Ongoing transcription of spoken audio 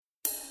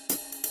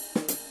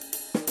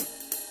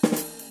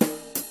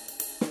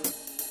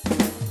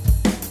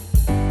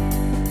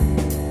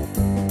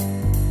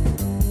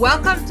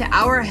Welcome to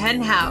Our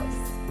Hen House.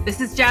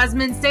 This is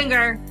Jasmine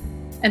Singer.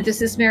 And this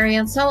is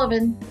Marianne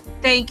Sullivan.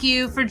 Thank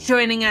you for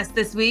joining us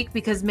this week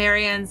because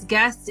Marianne's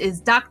guest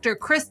is Dr.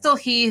 Crystal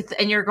Heath,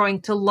 and you're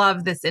going to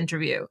love this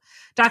interview.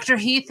 Dr.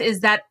 Heath is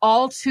that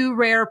all too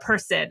rare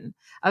person,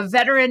 a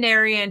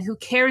veterinarian who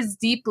cares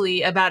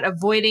deeply about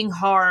avoiding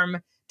harm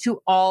to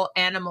all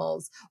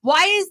animals.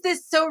 Why is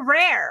this so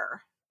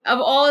rare? Of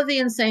all of the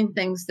insane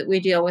things that we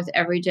deal with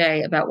every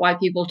day about why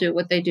people do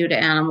what they do to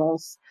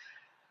animals,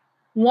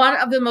 one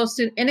of the most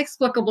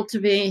inexplicable to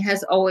me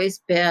has always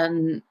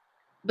been,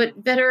 but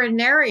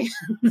veterinarians,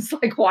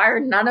 like, why are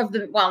none of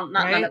them, well,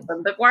 not Right. none of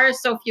them, but why are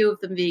so few of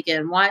them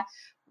vegan? Why?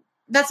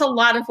 That's a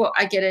lot of what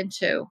I get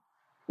into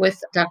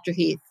with Dr.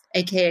 Heath,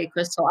 aka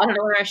Crystal. I don't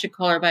know whether I should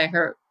call her by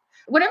her.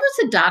 Whenever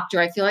it's a doctor,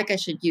 I feel like I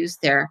should use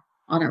their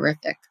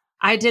honorific.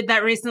 I did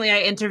that recently.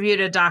 I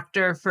interviewed a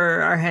doctor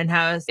for Our Hen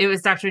House. It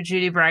was Dr.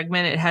 Judy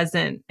Bragman. It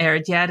hasn't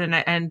aired yet.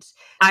 And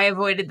I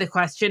avoided the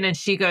question. And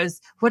she goes,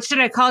 "What should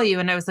I call you?"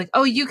 And I was like,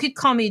 "Oh, you could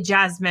call me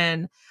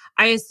Jasmine.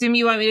 I assume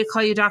you want me to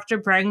call you Dr.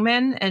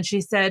 Bragman?" And she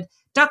said,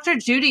 "Dr.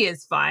 Judy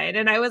is fine."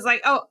 And I was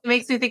like, "Oh, it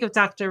makes me think of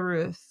Dr.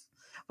 Ruth."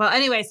 Well,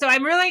 anyway, so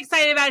I'm really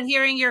excited about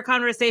hearing your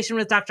conversation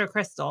with Dr.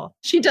 Crystal.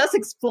 She does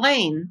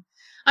explain.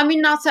 I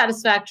mean, not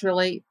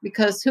satisfactorily,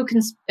 because who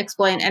can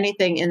explain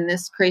anything in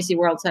this crazy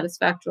world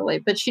satisfactorily?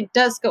 But she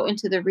does go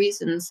into the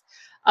reasons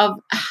of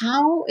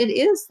how it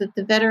is that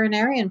the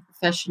veterinarian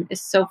profession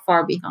is so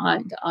far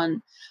behind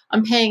on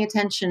paying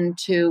attention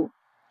to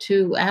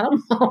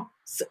animals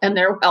and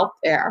their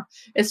welfare.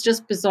 It's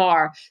just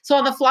bizarre. So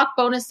on the Flock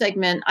bonus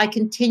segment, I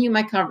continue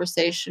my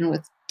conversation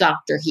with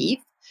Dr.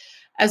 Heath.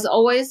 As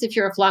always, if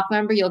you're a Flock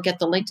member, you'll get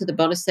the link to the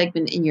bonus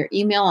segment in your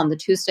email on the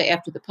Tuesday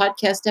after the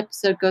podcast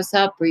episode goes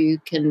up, where you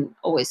can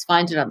always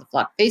find it on the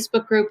Flock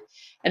Facebook group.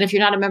 And if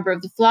you're not a member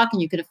of the Flock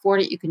and you can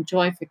afford it, you can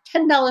join for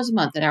 $10 a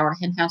month at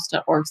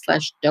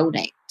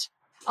ourhenhouse.org/donate.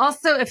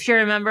 Also, if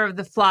you're a member of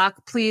the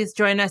Flock, please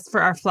join us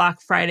for our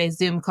Flock Friday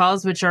Zoom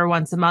calls, which are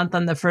once a month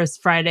on the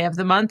first Friday of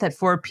the month at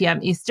 4 p.m.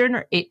 Eastern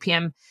or 8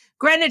 p.m.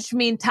 Greenwich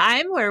Mean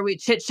Time, where we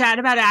chit-chat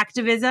about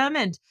activism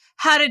and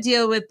how to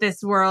deal with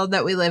this world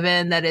that we live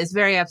in that is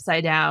very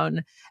upside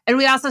down. And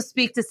we also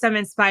speak to some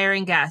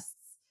inspiring guests.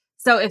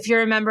 So if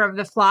you're a member of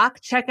the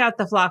Flock, check out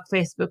the Flock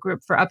Facebook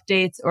group for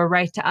updates or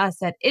write to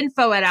us at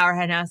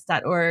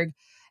info@ourhenhouse.org.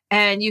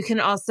 And you can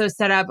also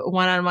set up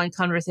one-on-one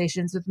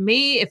conversations with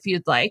me if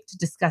you'd like to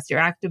discuss your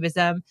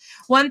activism.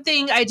 One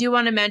thing I do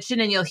want to mention,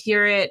 and you'll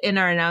hear it in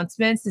our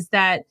announcements, is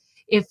that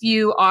if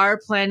you are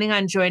planning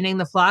on joining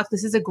the Flock,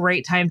 this is a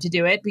great time to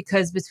do it,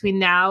 because between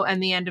now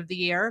and the end of the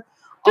year,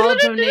 all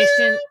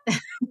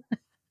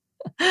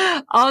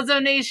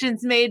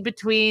donations made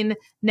between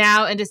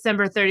now and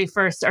December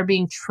 31st are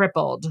being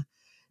tripled,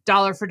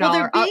 dollar for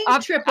dollar. Well, they're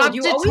being tripled. Up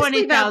You to always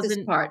leave out this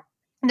 20,000. part.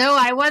 No,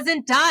 I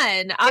wasn't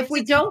done. If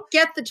we don't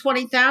get the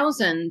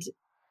 20,000,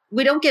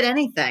 we don't get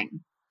anything.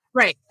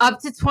 Right. Up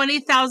to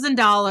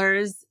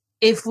 $20,000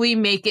 if we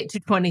make it to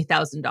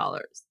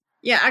 $20,000.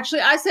 Yeah,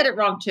 actually, I said it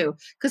wrong too.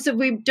 Because if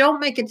we don't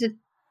make it to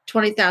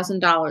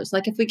 $20,000,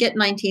 like if we get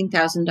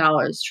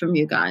 $19,000 from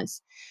you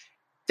guys,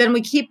 then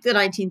we keep the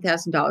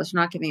 $19,000. We're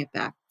not giving it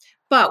back.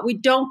 But we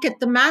don't get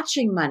the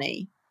matching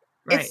money.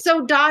 Right. It's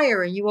so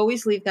dire. You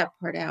always leave that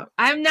part out.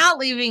 I'm not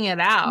leaving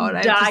it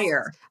out.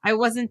 Dire. I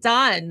wasn't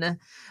done.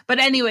 But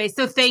anyway,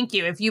 so thank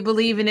you. If you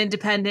believe in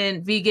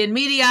independent vegan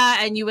media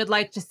and you would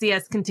like to see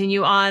us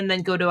continue on,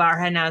 then go to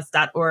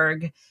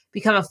ourhenhouse.org,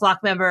 become a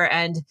Flock member,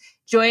 and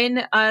join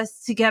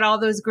us to get all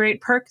those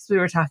great perks we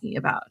were talking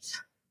about.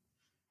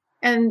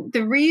 And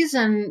the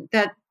reason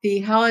that the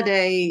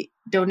holiday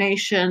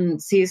donation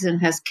season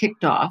has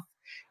kicked off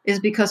is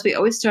because we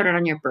always start it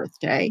on your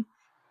birthday.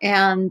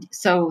 And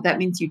so that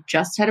means you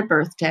just had a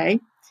birthday.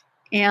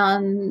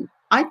 And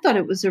I thought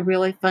it was a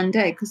really fun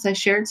day because I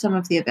shared some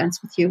of the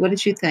events with you. What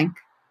did you think?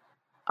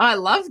 I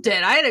loved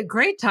it. I had a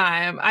great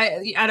time.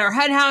 At our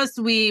Hen House,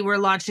 we were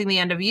launching the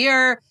end of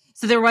year.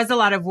 So there was a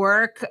lot of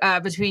work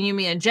between you,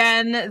 me, and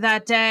Jen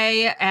that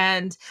day.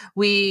 And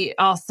we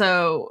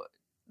also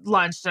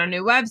launched our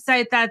new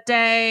website that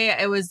day.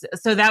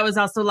 That was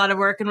also a lot of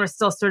work, and we're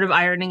still sort of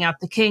ironing out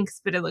the kinks,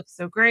 but it looks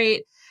so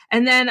great.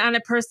 And then on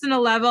a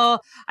personal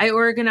level, I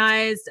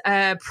organized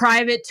a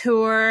private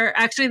tour.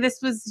 Actually,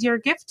 this was your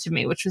gift to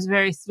me, which was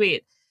very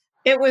sweet.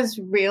 It was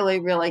really,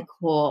 really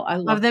cool. I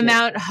loved it. Of the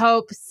Mount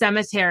Hope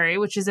Cemetery,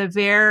 which is a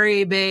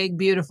very big,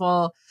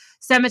 beautiful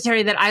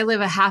cemetery that I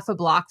live a half a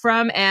block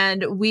from.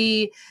 And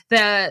the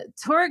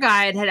tour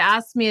guide had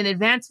asked me in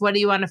advance, what do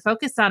you want to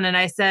focus on? And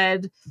I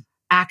said,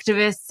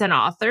 activists and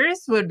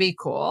authors would be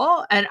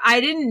cool. And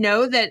I didn't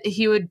know that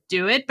he would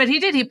do it, but he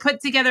did. He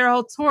put together a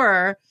whole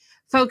tour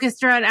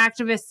focused around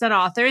activists and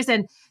authors.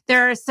 And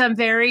there are some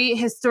very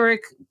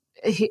historic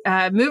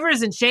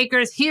movers and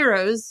shakers,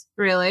 heroes,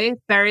 really,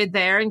 buried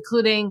there,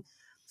 including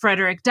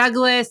Frederick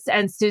Douglass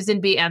and Susan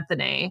B.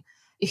 Anthony.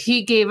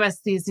 He gave us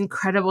these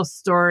incredible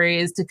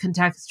stories to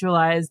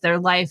contextualize their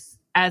life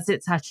as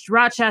it touched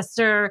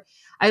Rochester.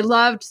 I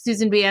loved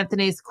Susan B.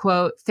 Anthony's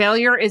quote,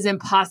 "Failure is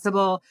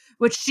impossible,"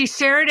 which she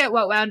shared at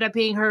what wound up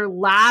being her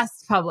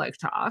last public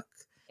talk.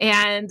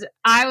 And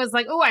I was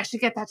like, oh, I should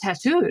get that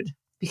tattooed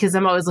because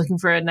I'm always looking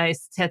for a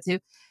nice tattoo.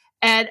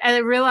 And I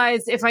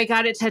realized if I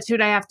got it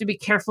tattooed, I have to be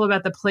careful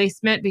about the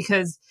placement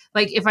because,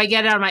 like, if I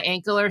get it on my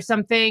ankle or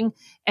something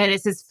and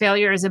it says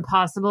failure is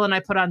impossible and I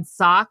put on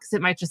socks,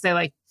 it might just say,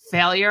 like,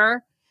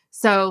 failure.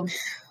 So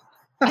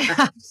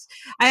I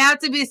have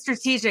to be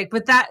strategic.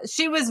 But that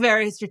she was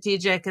very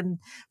strategic, and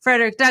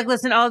Frederick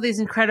Douglass and all these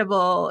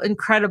incredible,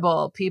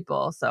 incredible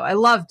people. So I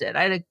loved it.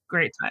 I had a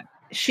great time.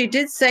 She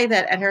did say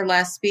that at her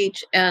last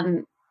speech,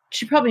 and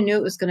she probably knew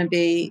it was going to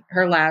be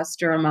her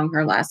last or among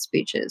her last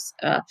speeches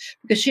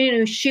because she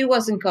knew she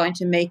wasn't going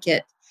to make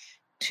it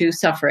to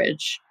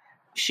suffrage.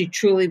 She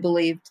truly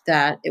believed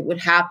that it would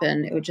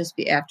happen. It would just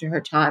be after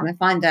her time. I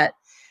find that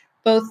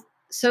both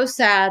so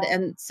sad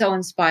and so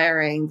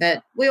inspiring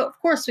that of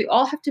course, we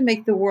all have to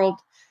make the world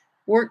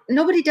work.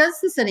 Nobody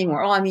does this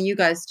anymore. Oh, I mean, you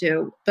guys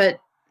do, but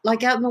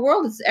like out in the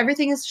world,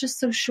 everything is just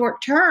so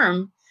short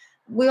term.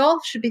 We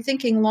all should be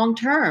thinking long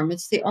term.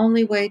 It's the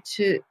only way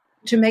to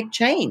make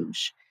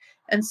change.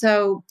 And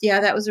so, yeah,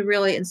 that was a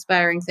really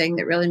inspiring thing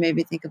that really made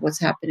me think of what's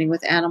happening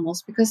with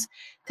animals, because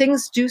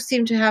things do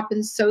seem to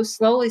happen so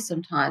slowly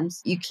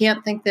sometimes. You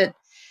can't think that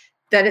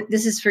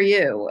this is for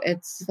you.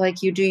 It's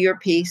like you do your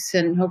piece,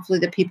 and hopefully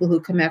the people who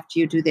come after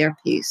you do their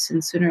piece,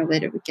 and sooner or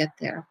later we get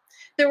there.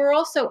 There were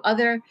also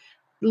other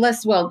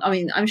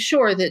I'm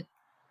sure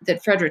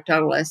that Frederick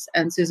Douglass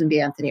and Susan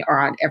B. Anthony are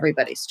on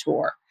everybody's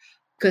tour,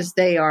 because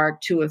they are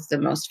two of the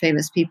most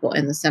famous people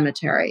in the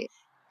cemetery.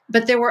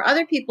 But there were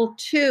other people,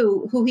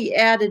 too, who he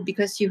added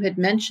because you had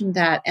mentioned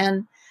that.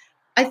 And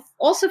I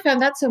also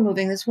found that so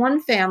moving. This one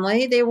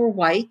family, they were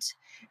white.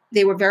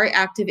 They were very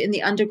active in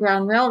the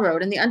Underground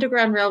Railroad. And the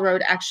Underground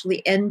Railroad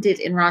actually ended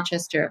in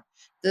Rochester.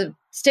 The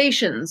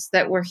stations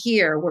that were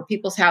here were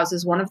people's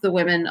houses. One of the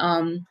women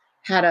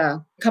had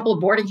a couple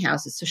of boarding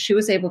houses, so she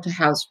was able to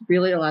house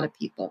really a lot of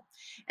people.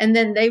 And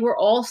then they were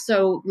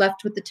also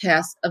left with the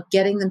task of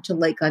getting them to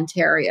Lake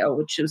Ontario,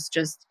 which was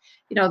just,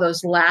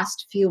 those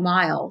last few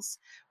miles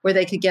where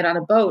they could get on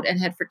a boat and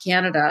head for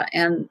Canada.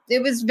 And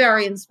it was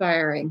very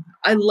inspiring.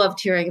 I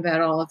loved hearing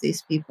about all of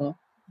these people.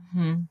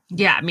 Mm-hmm.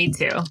 Yeah, me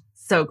too.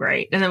 So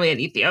great. And then we had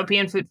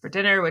Ethiopian food for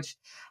dinner, which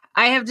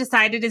I have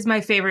decided is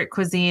my favorite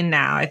cuisine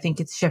now. I think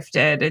it's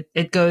shifted.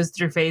 It goes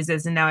through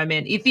phases. And now I'm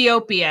in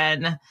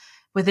Ethiopian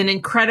with an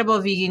incredible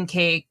vegan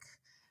cake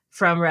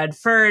from Red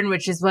Fern,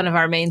 which is one of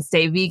our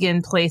mainstay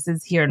vegan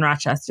places here in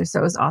Rochester. So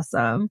it was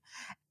awesome.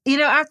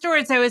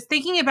 Afterwards, I was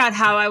thinking about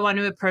how I want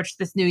to approach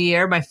this new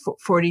year, my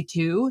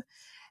 42.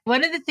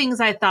 One of the things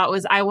I thought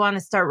was I want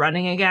to start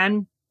running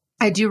again.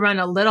 I do run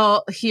a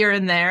little here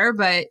and there,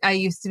 but I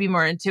used to be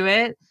more into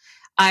it.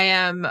 I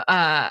am,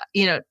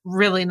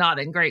 really not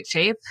in great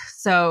shape.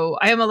 So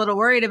I am a little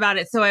worried about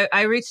it. So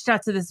I reached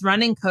out to this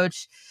running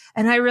coach,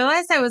 and I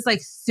realized I was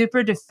like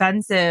super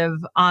defensive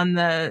on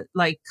the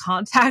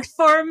contact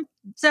form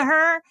to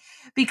her,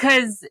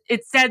 because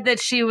it said that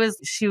she was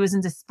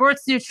into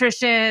sports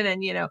nutrition.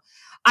 And,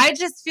 I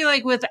just feel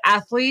like with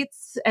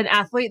athletes and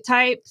athlete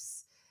types,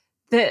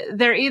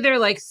 they're either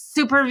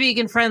super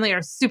vegan friendly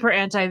or super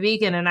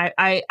anti-vegan. And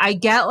I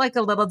get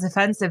a little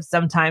defensive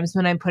sometimes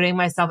when I'm putting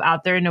myself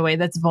out there in a way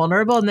that's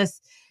vulnerable. And this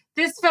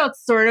felt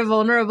sort of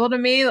vulnerable to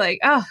me.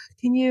 Oh,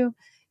 can you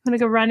want to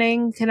go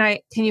running? Can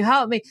you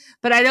help me?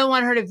 But I don't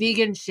want her to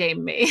vegan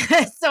shame me.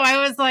 So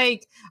I was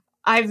like,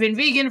 I've been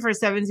vegan for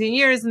 17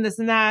 years and this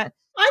and that.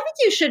 I think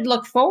you should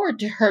look forward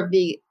to her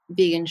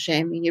vegan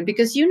shaming you,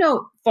 because you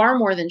know far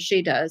more than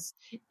she does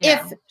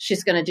if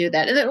she's going to do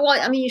that.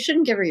 And you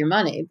shouldn't give her your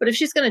money, but if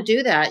she's going to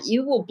do that,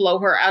 you will blow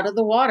her out of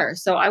the water.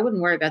 So I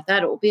wouldn't worry about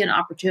that. It will be an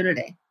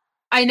opportunity.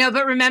 I know,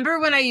 but remember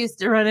when I used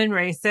to run in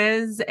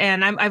races,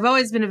 and I've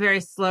always been a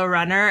very slow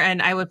runner,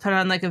 and I would put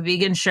on a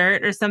vegan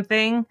shirt or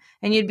something,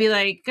 and you'd be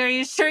like, "Are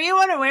you sure you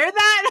want to wear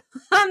that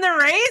on the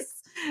race?"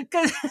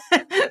 Because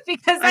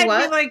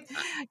I'd be like,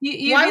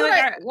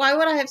 why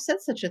would I have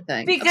said such a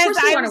thing? Because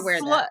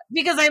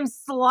because I'm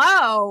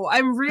slow.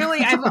 I'm really.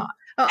 I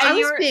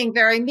was being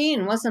very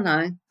mean, wasn't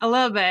I? A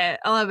little bit.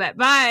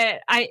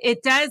 But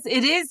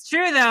it is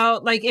true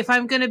though. If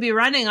I'm going to be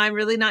running, I'm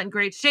really not in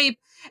great shape.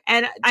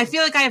 And I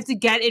feel like I have to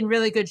get in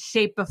really good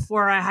shape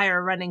before I hire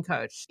a running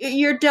coach.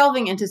 You're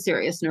delving into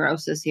serious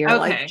neurosis here.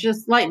 Okay.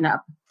 Just lighten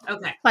up.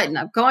 Okay. Lighten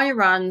up. Go on your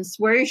runs.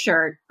 Wear your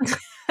shirt.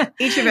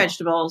 Eat your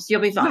vegetables.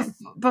 You'll be fine.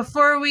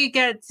 Before we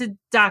get to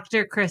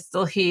Dr.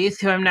 Crystal Heath,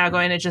 who I'm now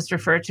going to just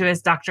refer to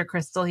as Dr.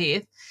 Crystal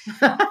Heath,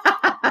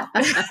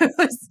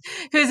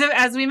 who's,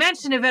 as we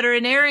mentioned, a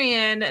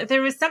veterinarian,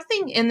 there was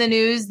something in the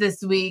news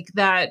this week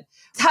that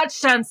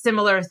touched on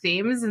similar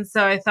themes. And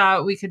so I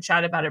thought we could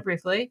chat about it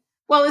briefly.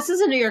 Well, this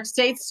is a New York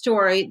State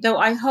story, though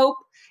I hope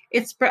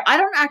it's spread. I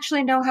don't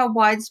actually know how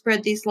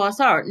widespread these laws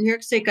are. New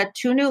York State got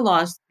 2 new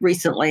laws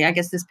recently, I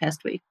guess this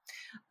past week.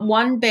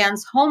 One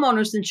bans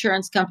homeowners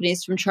insurance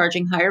companies from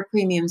charging higher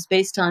premiums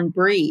based on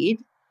breed,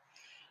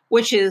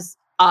 which is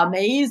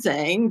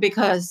amazing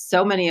because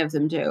so many of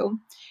them do.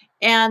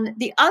 And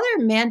the other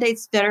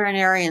mandates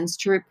veterinarians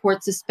to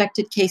report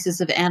suspected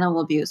cases of animal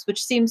abuse,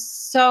 which seems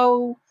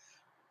so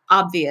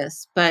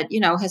obvious, but,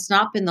 has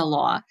not been the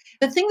law.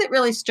 The thing that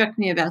really struck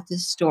me about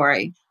this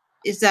story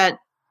is that,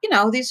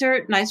 these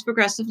are nice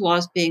progressive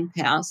laws being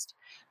passed.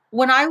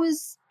 When I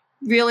was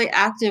really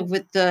active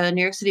with the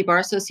New York City Bar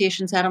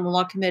Association's Animal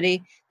Law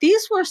Committee,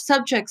 these were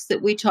subjects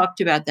that we talked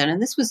about then,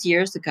 and this was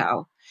years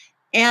ago,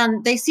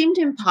 and they seemed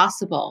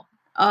impossible.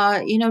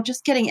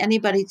 Just getting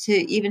anybody to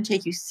even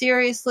take you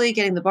seriously,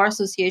 getting the Bar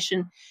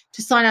Association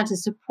to sign on to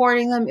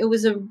supporting them, it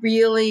was a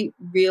really,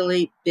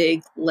 really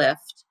big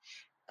lift.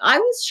 I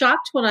was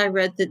shocked when I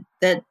read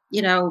that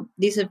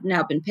these have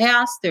now been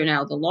passed. They're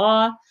now the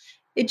law.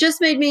 It just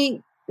made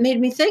me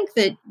think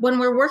that when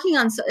we're working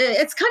on,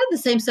 it's kind of the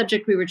same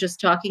subject we were just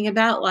talking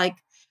about. Like,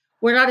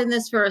 we're not in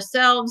this for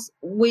ourselves.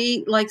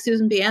 We, like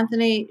Susan B.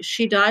 Anthony,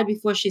 she died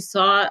before she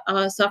saw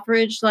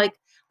suffrage. Like,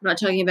 I'm not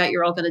talking about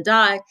you're all going to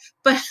die,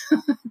 but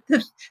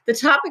the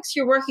topics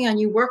you're working on,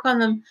 you work on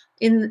them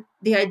in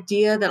the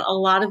idea that a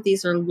lot of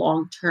these are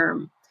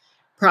long-term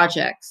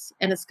projects,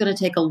 and it's going to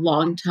take a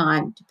long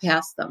time to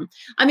pass them.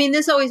 I mean,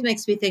 this always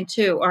makes me think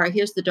too, all right,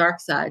 here's the dark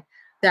side,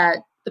 that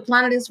the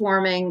planet is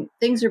warming,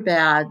 things are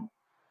bad,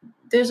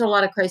 there's a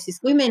lot of crises.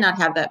 We may not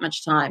have that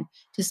much time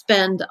to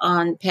spend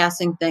on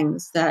passing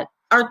things that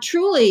are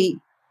truly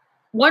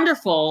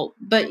wonderful,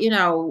 but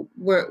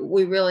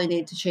we really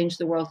need to change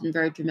the world in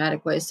very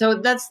dramatic ways. So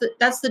that's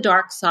the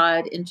dark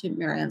side into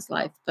Marianne's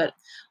life. But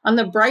on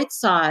the bright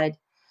side,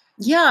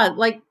 yeah,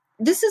 like,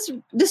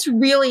 this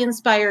really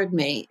inspired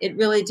me. It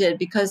really did,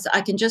 because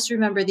I can just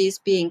remember these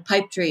being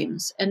pipe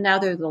dreams, and now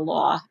they're the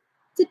law.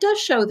 It does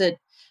show that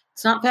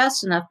it's not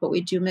fast enough, but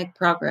we do make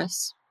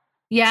progress.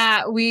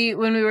 Yeah,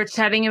 when we were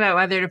chatting about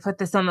whether to put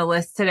this on the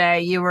list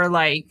today, you were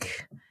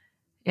like,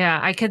 yeah,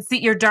 I could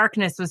see your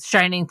darkness was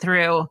shining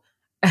through,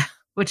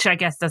 which I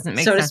guess doesn't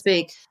make sense. So to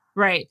speak.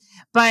 Right.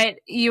 But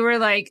you were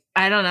like,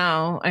 I don't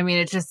know. I mean,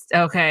 it just,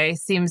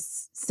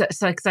 seems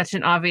like such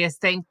an obvious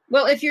thing.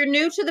 Well, if you're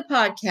new to the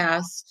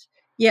podcast,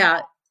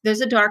 yeah,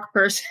 there's a dark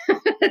person.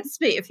 It's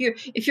me. If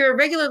you're a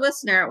regular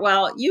listener,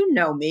 well, you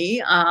know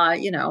me.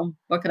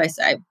 What can I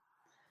say?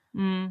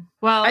 Well,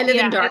 I live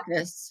in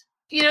darkness.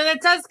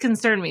 That does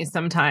concern me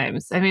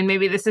sometimes. I mean,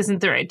 maybe this isn't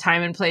the right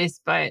time and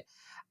place, but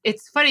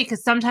it's funny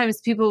because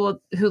sometimes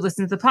people who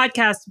listen to the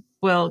podcast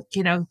will,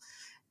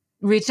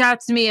 reach out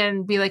to me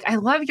and be like, I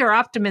love your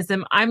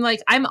optimism. I'm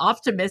like, I'm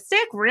optimistic?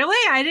 Really?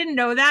 I didn't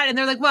know that. And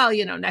they're like, well,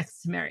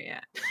 next to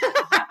Marianne.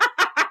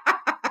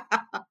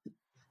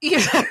 You're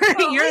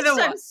the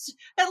one.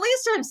 At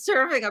least I'm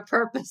serving a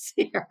purpose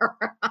here.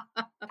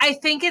 I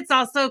think it's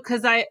also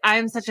because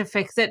I'm such a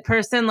fix-it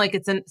person. Like,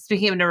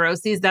 speaking of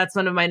neuroses, that's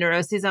one of my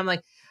neuroses. I'm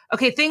like,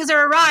 okay, things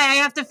are awry. I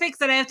have to fix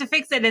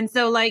it. And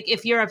so, like,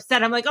 if you're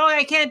upset, I'm like, oh,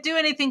 I can't do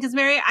anything because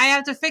I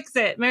have to fix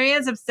it.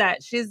 Marianne's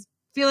upset. She's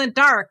feeling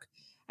dark.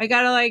 I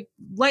gotta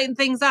lighten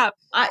things up.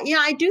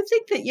 I do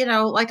think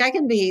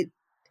that,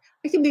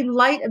 I can be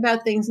light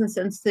about things in the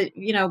sense that,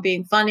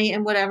 being funny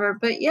and whatever.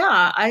 But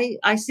yeah,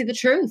 I see the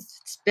truth.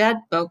 It's bad,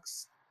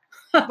 folks.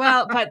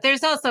 Well, but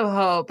there's also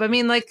hope. I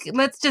mean,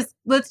 let's just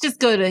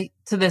go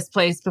to this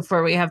place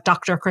before we have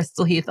Dr.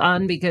 Crystal Heath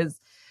on,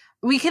 because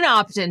we can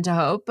opt into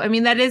hope. I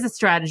mean, that is a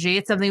strategy.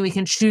 It's something we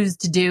can choose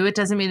to do. It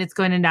doesn't mean it's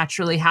going to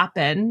naturally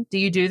happen. Do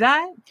you do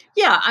that?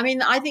 Yeah. I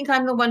mean, I think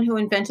I'm the one who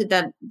invented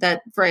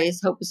that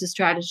phrase, hope is a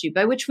strategy,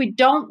 by which we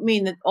don't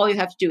mean that all you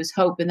have to do is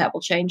hope and that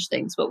will change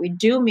things. What we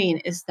do mean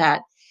is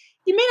that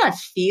you may not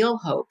feel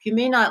hope. You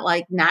may not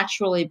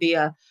naturally be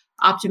a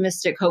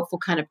optimistic, hopeful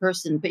kind of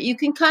person, but you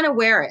can kind of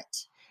wear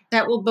it.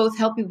 That will both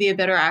help you be a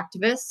better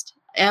activist,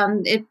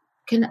 and it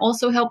can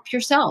also help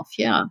yourself.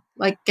 Yeah.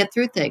 Get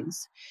through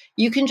things.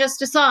 You can just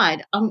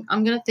decide, I'm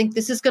going to think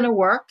this is going to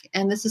work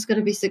and this is going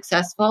to be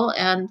successful.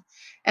 And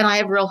I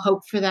have real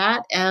hope for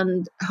that.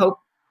 And hope,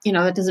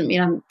 that doesn't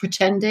mean I'm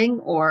pretending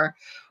or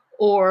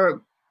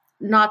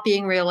not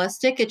being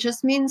realistic. It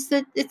just means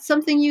that it's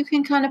something you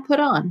can kind of put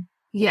on.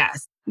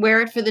 Yes.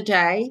 Wear it for the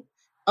day.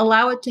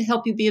 Allow it to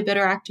help you be a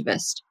better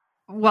activist.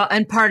 Well,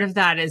 and part of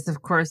that is,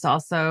 of course,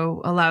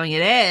 also allowing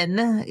it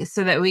in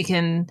so that we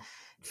can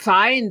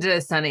find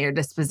a sunnier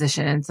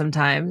disposition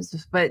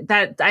sometimes. But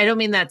that, I don't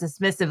mean that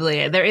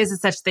dismissively. There is a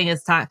such thing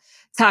as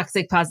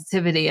toxic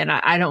positivity, and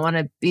I don't want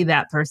to be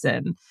that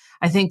person.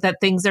 I think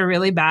that things are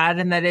really bad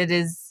and that it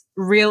is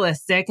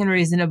realistic and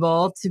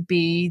reasonable to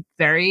be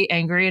very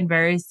angry and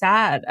very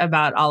sad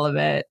about all of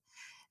it.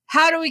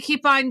 How do we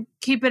keep on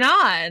keeping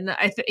on?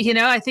 I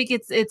think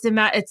it's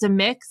a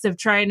mix of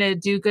trying to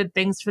do good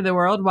things for the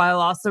world while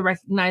also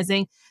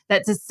recognizing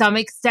that to some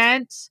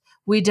extent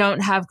we don't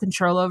have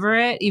control over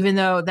it, even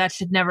though that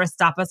should never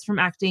stop us from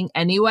acting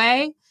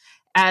anyway.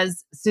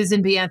 As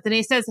Susan B.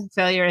 Anthony says,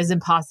 failure is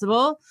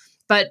impossible.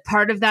 But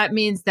part of that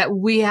means that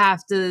we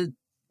have to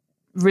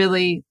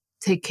really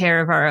take care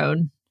of our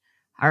own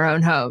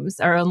homes,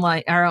 our own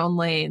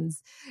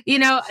lanes.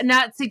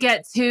 Not to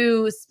get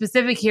too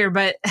specific here,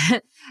 but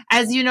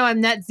as you know,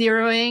 I'm net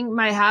zeroing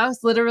my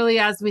house. Literally,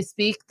 as we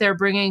speak, they're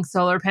bringing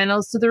solar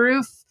panels to the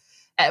roof.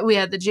 We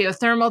had the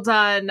geothermal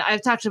done.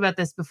 I've talked about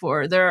this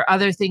before. There are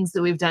other things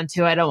that we've done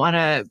too. I don't want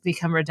to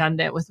become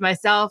redundant with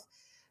myself,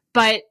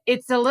 but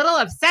it's a little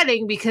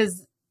upsetting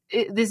because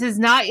this is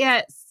not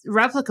yet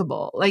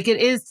replicable. Like it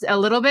is a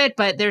little bit,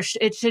 but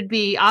it should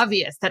be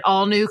obvious that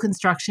all new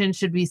construction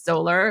should be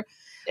solar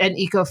and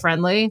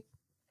eco-friendly.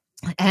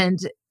 And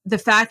the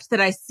fact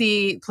that I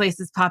see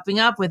places popping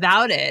up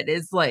without it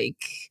is like,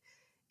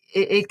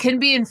 it can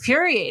be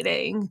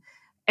infuriating.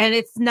 And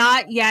it's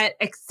not yet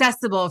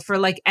accessible for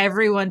like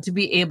everyone to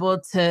be able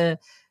to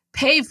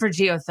pay for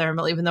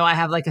geothermal, even though I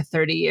have like a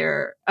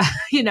 30-year,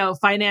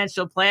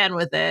 financial plan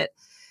with it.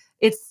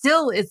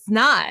 It's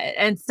not.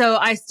 And so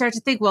I start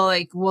to think, well,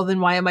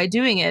 then why am I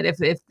doing it if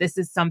this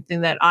is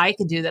something that I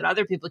can do that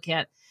other people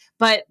can't?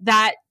 But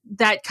that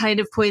kind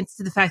of points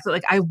to the fact that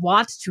like I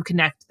want to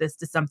connect this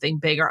to something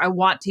bigger. I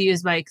want to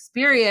use my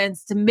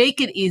experience to make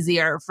it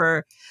easier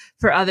for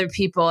other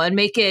people and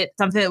make it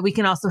something that we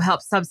can also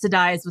help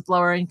subsidize with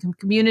lower income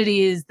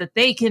communities, that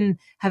they can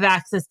have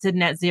access to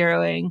net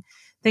zeroing,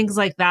 things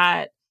like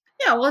that.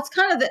 Yeah, well,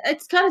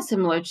 it's kind of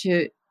similar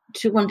to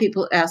when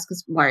people ask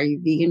us, why are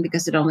you vegan?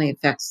 Because it only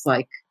affects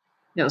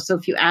so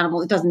few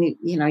animals. It doesn't,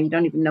 you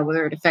don't even know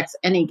whether it affects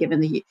any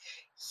given the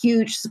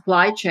huge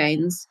supply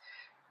chains.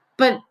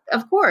 But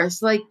of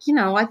course, I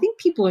think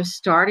people are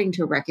starting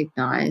to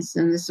recognize,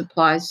 and this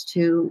applies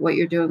to what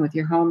you're doing with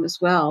your home as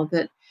well,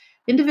 that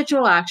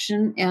individual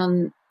action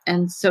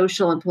and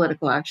social and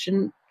political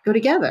action go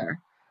together.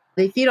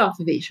 They feed off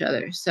of each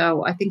other.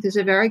 So I think there's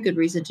a very good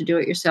reason to do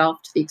it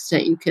yourself to the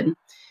extent you can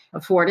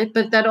afford it,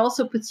 but that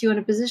also puts you in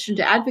a position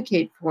to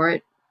advocate for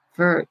it,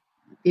 for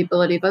the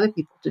ability of other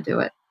people to do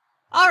it.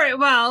 All right.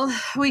 Well,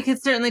 we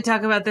could certainly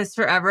talk about this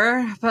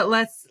forever, but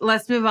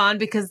let's move on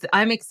because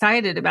I'm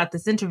excited about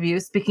this interview.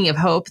 Speaking of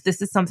hope, this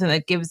is something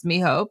that gives me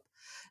hope.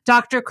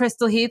 Dr.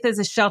 Crystal Heath is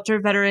a shelter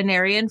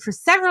veterinarian for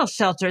several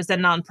shelters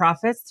and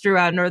nonprofits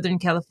throughout Northern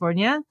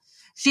California.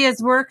 She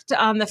has worked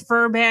on the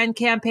Fur Ban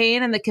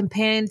campaign and the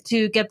campaign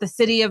to get the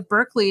city of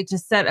Berkeley to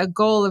set a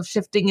goal of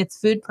shifting its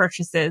food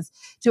purchases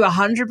to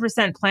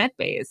 100%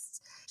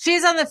 plant-based.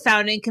 She's on the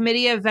founding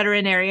committee of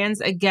Veterinarians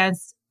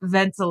Against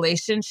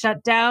Ventilation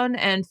Shutdown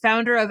and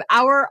founder of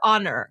Our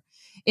Honor,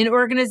 an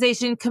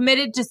organization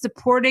committed to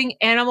supporting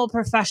animal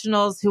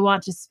professionals who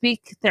want to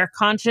speak their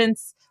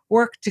conscience,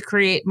 work to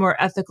create more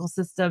ethical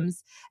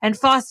systems, and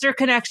foster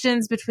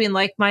connections between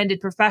like-minded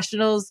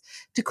professionals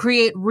to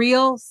create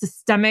real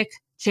systemic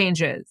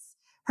changes.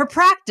 Her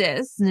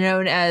practice,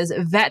 known as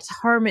Vet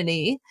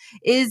Harmony,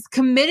 is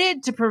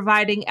committed to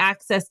providing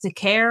access to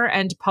care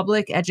and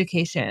public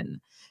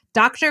education.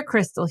 Dr.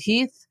 Crystal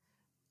Heath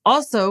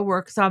also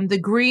works on the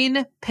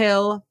Green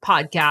Pill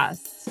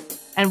podcast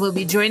and will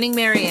be joining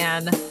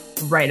Marianne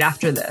right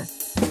after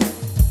this.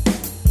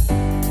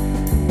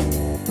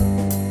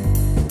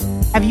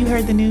 Have you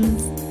heard the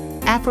news?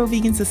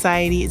 Afro-Vegan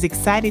Society is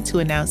excited to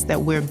announce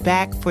that we're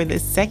back for the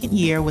second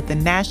year with the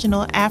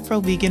National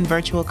Afro-Vegan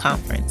Virtual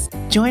Conference.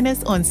 Join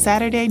us on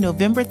Saturday,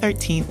 November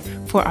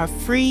 13th for our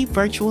free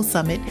virtual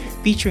summit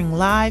featuring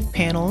live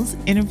panels,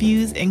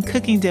 interviews, and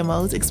cooking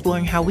demos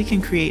exploring how we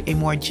can create a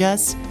more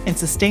just and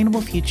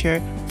sustainable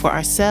future for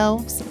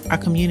ourselves, our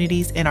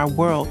communities, and our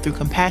world through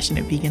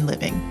compassionate vegan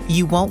living.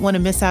 You won't want to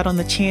miss out on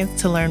the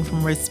chance to learn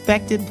from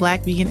respected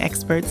Black vegan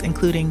experts,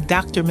 including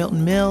Dr.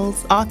 Milton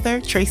Mills, author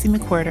Tracy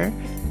McWhirter,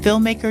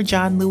 filmmaker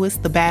John Lewis,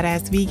 the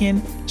Badass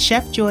Vegan,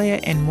 Chef Joya,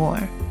 and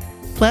more.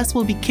 Plus,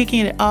 we'll be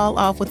kicking it all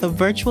off with a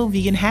virtual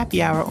vegan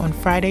happy hour on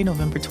Friday,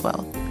 November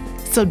 12th.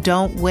 So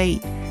don't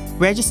wait.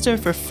 Register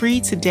for free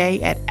today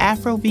at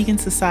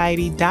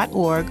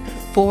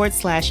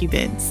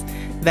afrovegansociety.org/events.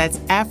 That's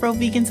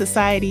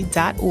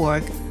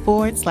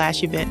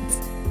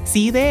afrovegansociety.org/events.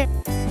 See you there.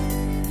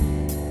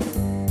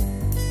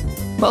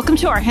 Welcome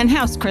to our hen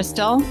house,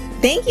 Crystal.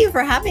 Thank you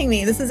for having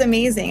me. This is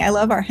amazing. I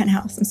love our hen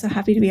house. I'm so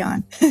happy to be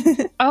on.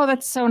 Oh,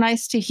 that's so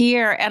nice to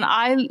hear. And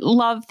I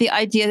love the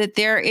idea that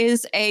there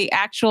is a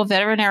actual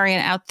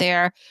veterinarian out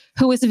there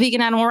who is a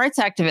vegan animal rights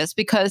activist,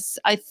 because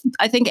I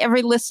think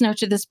every listener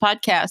to this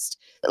podcast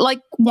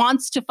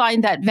wants to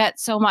find that vet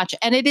so much.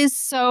 And it is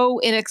so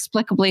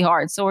inexplicably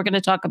hard. So we're going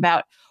to talk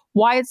about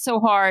why it's so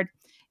hard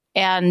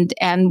and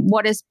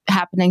what is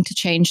happening to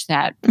change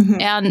that.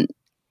 Mm-hmm. And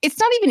it's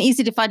not even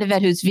easy to find a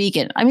vet who's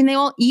vegan. I mean, they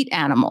all eat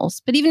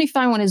animals, but even if you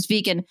find one who's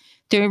vegan,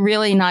 they're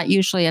really not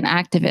usually an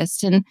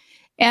activist.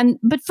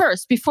 But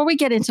first, before we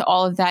get into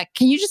all of that,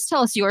 can you just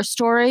tell us your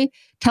story?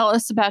 Tell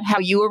us about how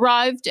you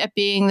arrived at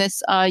being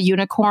this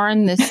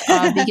unicorn, this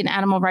vegan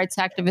animal rights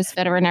activist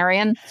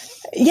veterinarian.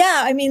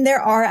 Yeah, I mean,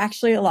 there are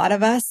actually a lot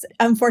of us.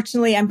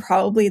 Unfortunately, I'm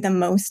probably the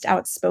most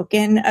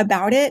outspoken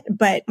about it,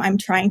 but I'm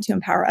trying to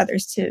empower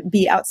others to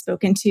be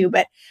outspoken too.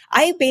 But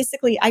I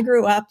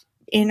grew up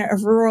in a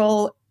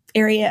rural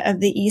area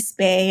of the East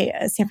Bay,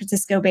 San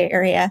Francisco Bay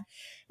Area.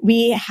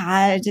 We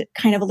had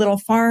kind of a little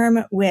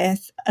farm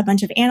with a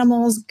bunch of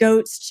animals,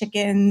 goats,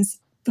 chickens,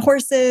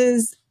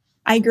 horses.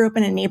 I grew up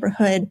in a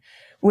neighborhood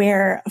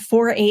where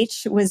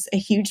 4-H was a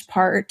huge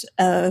part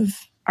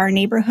of our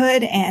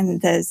neighborhood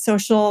and the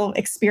social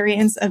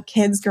experience of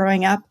kids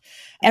growing up.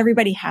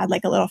 Everybody had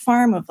like a little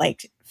farm of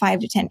like 5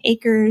 to 10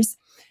 acres.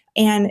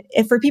 And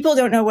if for people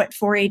who don't know what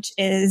 4-H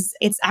is,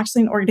 it's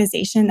actually an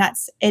organization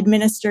that's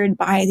administered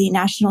by the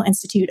National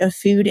Institute of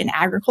Food and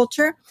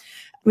Agriculture,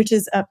 which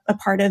is a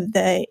part of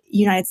the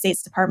United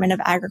States Department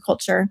of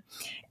Agriculture.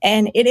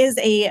 And it is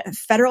a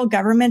federal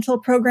governmental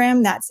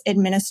program that's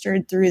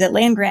administered through the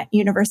land-grant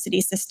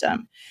university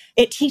system.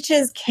 It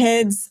teaches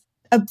kids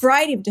a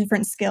variety of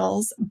different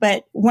skills,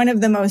 but one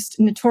of the most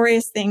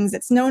notorious things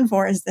it's known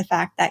for is the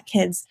fact that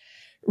kids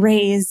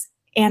raise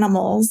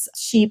animals,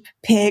 sheep,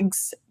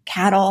 pigs,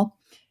 cattle,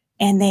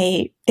 and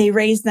they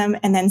raise them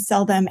and then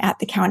sell them at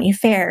the county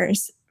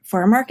fairs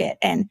for a market.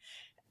 And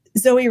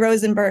Zoe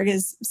Rosenberg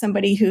is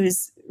somebody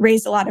who's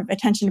raised a lot of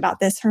attention about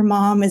this. Her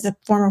mom is a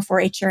former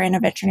 4-H'er and a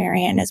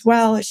veterinarian as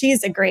well.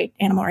 She's a great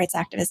animal rights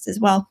activist as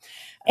well.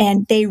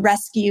 And they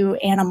rescue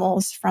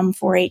animals from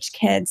 4-H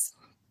kids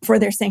for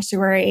their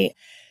sanctuary.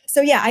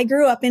 So yeah, I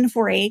grew up in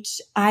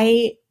 4-H.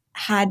 I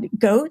had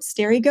goats,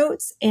 dairy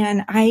goats,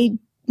 and I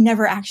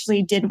never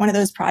actually did one of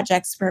those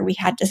projects where we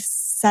had to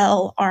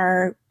sell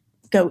our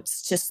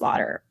goats to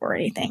slaughter or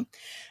anything.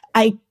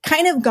 I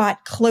kind of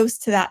got close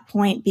to that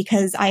point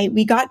because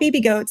we got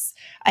baby goats.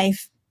 I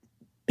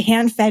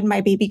hand fed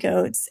my baby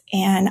goats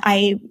and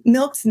I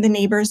milked the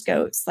neighbors'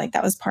 goats. Like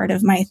that was part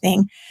of my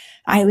thing.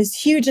 I was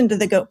huge into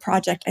the goat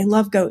project. I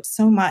love goats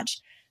so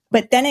much.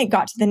 But then it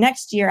got to the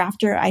next year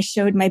after I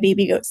showed my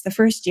baby goats the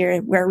first year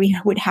where we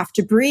would have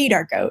to breed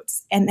our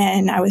goats. And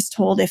then I was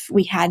told if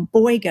we had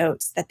boy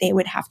goats that they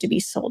would have to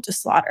be sold to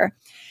slaughter.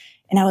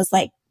 And I was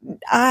like,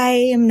 I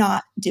am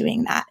not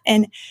doing that.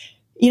 And,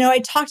 I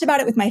talked about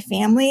it with my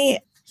family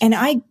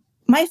and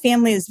my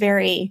family is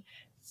very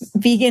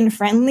vegan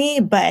friendly,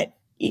 but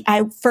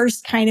I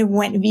first kind of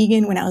went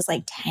vegan when I was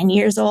like 10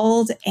 years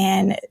old.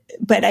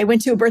 But I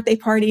went to a birthday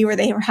party where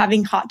they were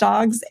having hot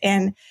dogs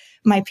and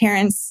my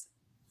parents,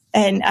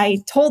 and I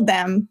told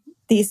them,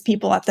 these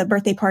people at the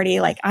birthday party,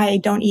 like, I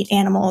don't eat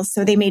animals.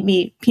 So they made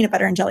me peanut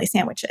butter and jelly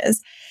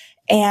sandwiches.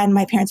 And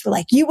my parents were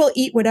like, you will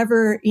eat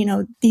whatever,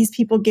 these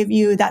people give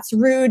you. That's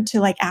rude to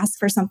like ask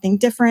for something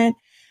different.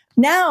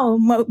 Now,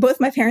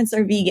 both my parents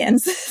are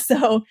vegans.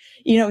 So,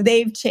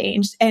 they've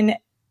changed. And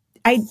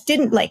I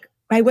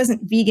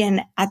wasn't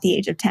vegan at the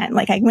age of 10.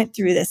 Like I went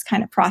through this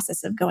kind of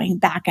process of going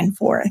back and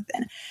forth.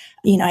 And,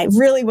 I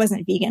really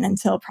wasn't vegan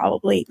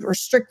or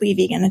strictly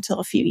vegan until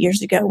a few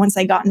years ago, once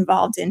I got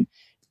involved in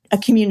a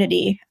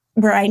community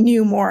where I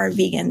knew more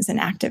vegans and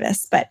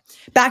activists. But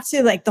back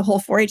to like the whole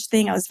 4-H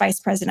thing, I was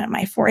vice president of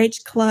my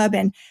 4-H club.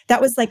 And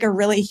that was like a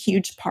really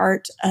huge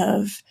part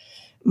of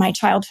my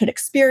childhood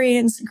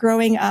experience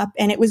growing up.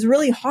 And it was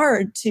really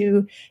hard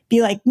to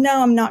be like,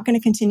 no, I'm not going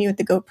to continue with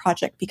the goat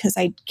project because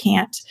I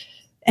can't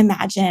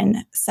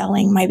imagine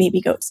selling my baby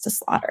goats to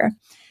slaughter.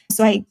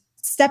 So I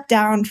stepped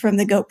down from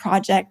the goat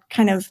project.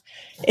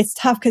 It's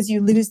tough because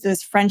you lose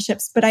those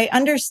friendships, but I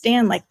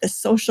understand like the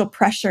social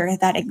pressure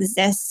that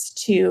exists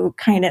to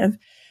kind of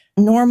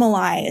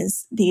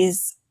normalize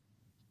this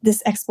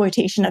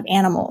exploitation of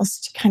animals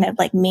to kind of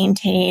like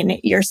maintain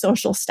your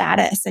social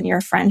status and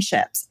your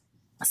friendships.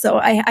 So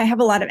I have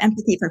a lot of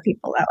empathy for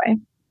people that way.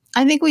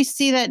 I think we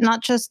see that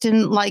not just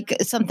in like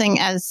something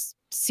as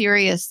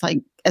serious, like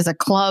as a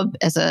club,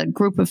 as a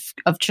group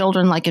of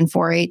children, like in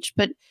 4-H,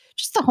 but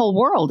just the whole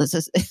world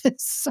is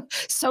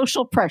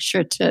social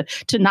pressure to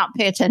not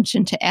pay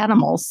attention to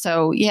animals.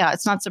 So yeah,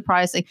 it's not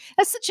surprising.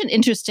 That's such an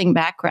interesting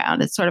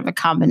background. It's sort of a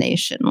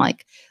combination,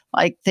 like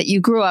that you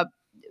grew up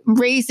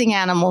raising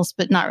animals,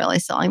 but not really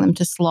selling them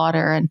to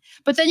slaughter.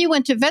 But then you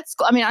went to vet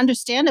school. I mean,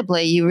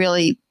 understandably, you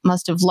really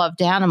must have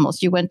loved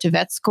animals. You went to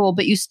vet school,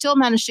 but you still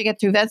managed to get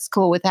through vet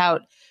school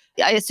without,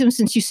 I assume,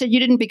 since you said you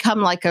didn't become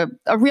like a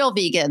real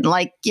vegan,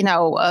 like,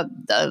 a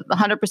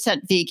 100%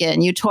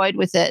 vegan, you toyed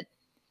with it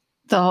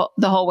the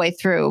whole way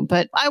through.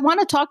 But I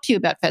want to talk to you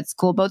about vet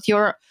school, both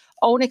your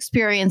own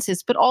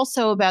experiences, but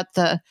also about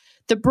the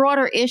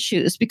broader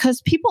issues,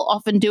 because people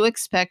often do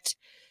expect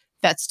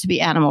vets to be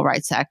animal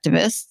rights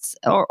activists,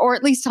 or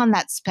at least on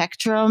that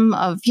spectrum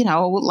of,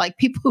 like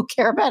people who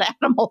care about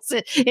animals.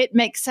 It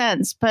makes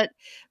sense. But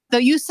though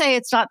you say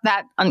it's not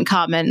that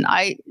uncommon,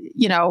 I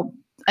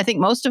think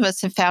most of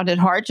us have found it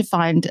hard to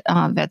find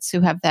vets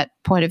who have that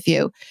point of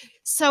view.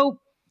 So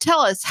tell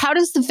us, how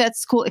does the vet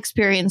school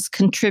experience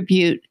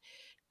contribute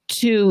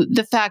to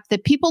the fact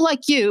that people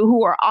like you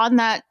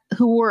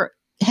who were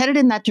headed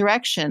in that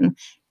direction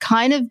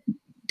kind of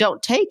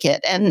don't take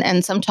it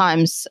and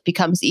sometimes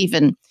becomes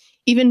even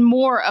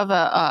more of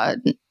a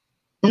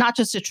not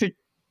just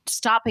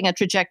stopping a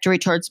trajectory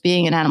towards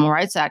being an animal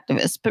rights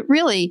activist, but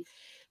really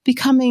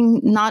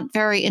becoming not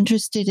very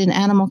interested in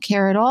animal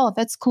care at all?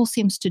 Vet school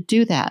seems to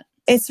do that.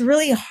 It's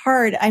really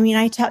hard. I mean,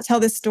 I tell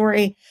this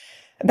story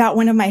about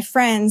one of my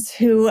friends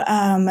who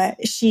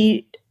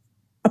she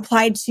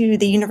applied to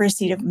the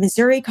University of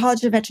Missouri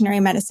College of Veterinary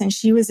Medicine.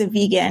 She was a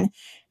vegan,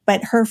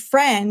 but her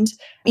friend,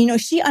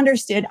 she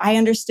understood. I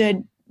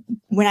understood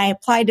when I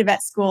applied to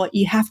vet school,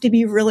 you have to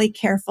be really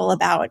careful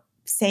about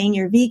saying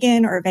you're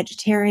vegan or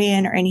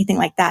vegetarian or anything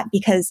like that,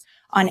 because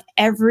on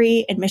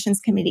every admissions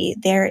committee,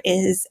 there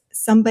is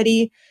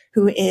somebody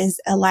who is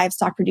a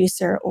livestock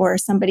producer or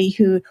somebody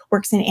who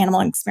works in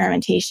animal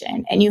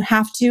experimentation. And you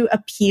have to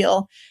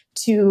appeal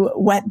to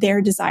what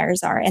their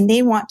desires are. And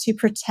they want to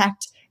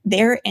protect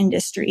their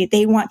industry.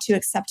 They want to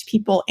accept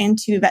people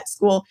into vet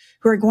school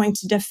who are going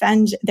to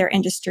defend their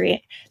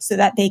industry so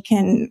that they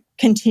can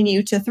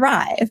continue to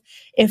thrive.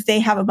 If they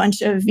have a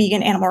bunch of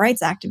vegan animal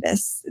rights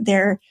activists,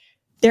 their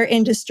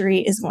industry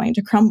is going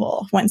to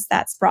crumble once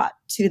that's brought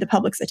to the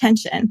public's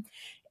attention.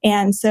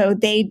 And so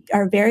they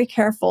are very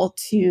careful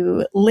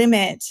to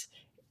limit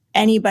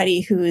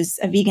anybody who's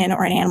a vegan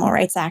or an animal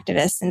rights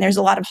activist. And there's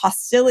a lot of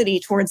hostility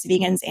towards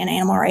vegans and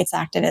animal rights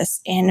activists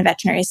in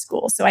veterinary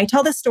school. So I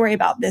tell this story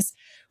about this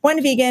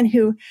one vegan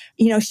who,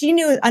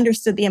 she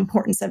understood the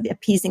importance of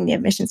appeasing the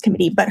admissions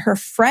committee, but her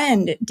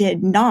friend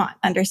did not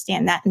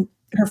understand that. And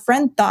her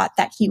friend thought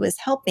that he was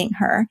helping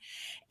her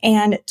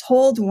and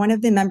told one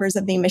of the members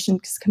of the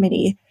admissions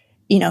committee,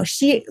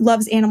 she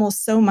loves animals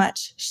so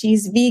much,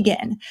 she's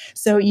vegan.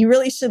 So you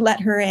really should let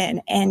her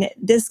in. And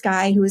this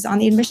guy who was on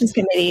the admissions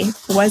committee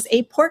was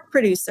a pork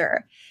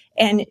producer.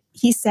 And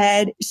he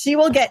said, she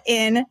will get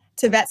in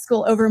to vet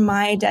school over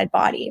my dead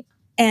body.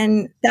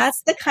 And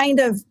that's the kind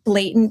of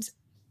blatant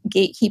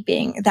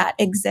gatekeeping that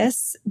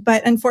exists.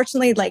 But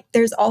unfortunately,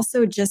 there's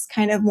also just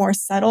kind of more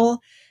subtle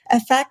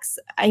effects.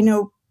 I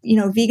know,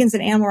 vegans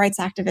and animal rights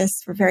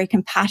activists were very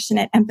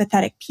compassionate,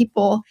 empathetic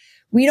people.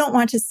 We don't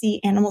want to see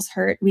animals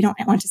hurt. We don't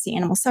want to see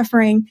animals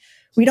suffering.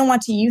 We don't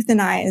want to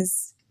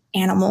euthanize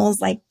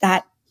animals like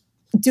that.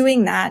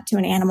 Doing that to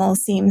an animal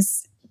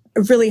seems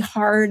a really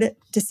hard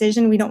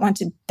decision. We don't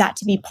want that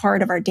to be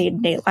part of our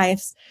day-to-day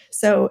lives.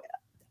 So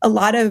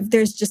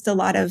there's just a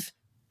lot of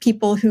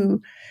people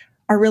who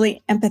are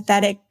really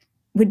empathetic,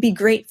 would be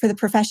great for the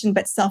profession,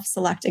 but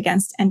self-select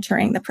against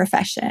entering the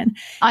profession.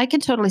 I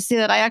can totally see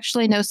that. I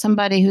actually know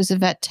somebody who's a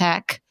vet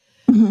tech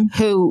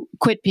who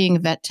quit being a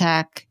vet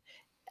tech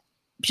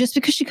just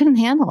because she couldn't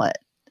handle it.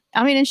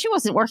 I mean, and she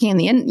wasn't working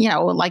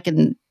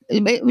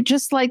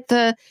just like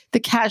the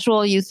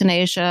casual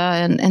euthanasia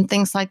and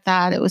things like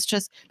that. It was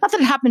just, not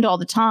that it happened all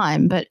the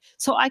time, but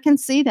so I can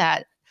see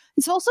that.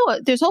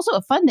 There's also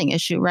a funding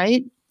issue,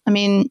 right? I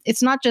mean,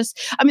 it's not just,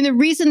 the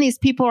reason these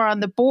people are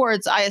on the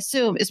boards, I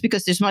assume, is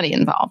because there's money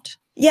involved.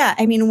 Yeah.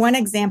 One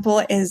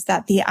example is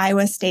that the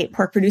Iowa State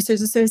Pork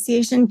Producers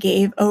Association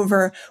gave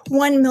over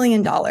 $1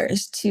 million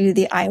to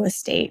the Iowa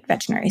State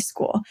Veterinary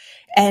School.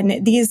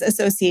 And these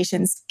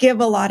associations give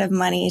a lot of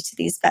money to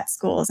these vet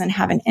schools and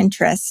have an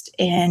interest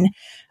in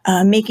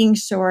making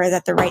sure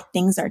that the right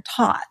things are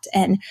taught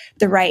and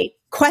the right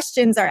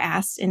questions are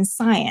asked in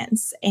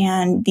science.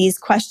 And these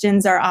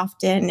questions are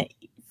often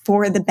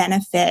for the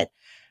benefit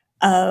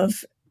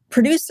of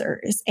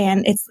producers.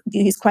 And it's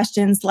these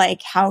questions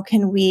like, how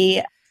can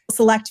we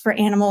select for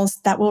animals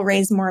that will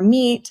raise more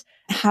meat?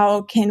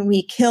 How can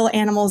we kill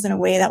animals in a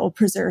way that will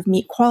preserve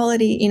meat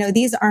quality?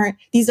 These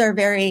are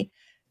very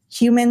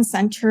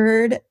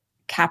human-centered,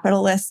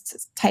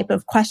 capitalist type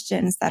of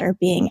questions that are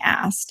being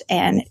asked.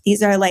 And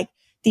these are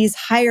these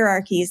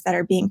hierarchies that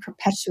are being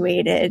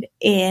perpetuated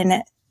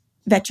in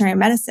veterinary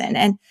medicine.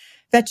 And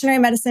veterinary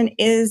medicine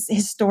is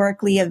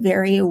historically a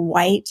very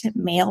white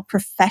male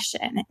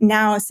profession.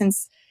 Now,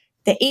 since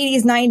the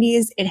 80s,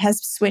 90s, it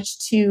has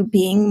switched to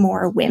being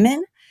more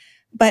women.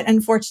 But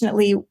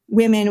unfortunately,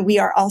 women, we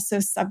are also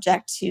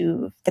subject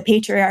to the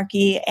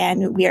patriarchy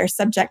and we are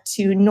subject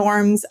to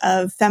norms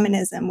of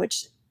feminism,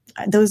 which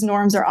those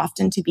norms are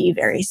often to be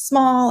very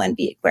small and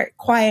be very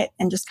quiet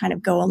and just kind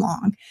of go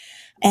along.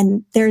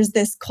 And there's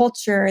this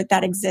culture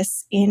that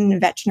exists in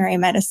veterinary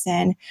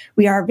medicine.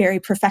 We are very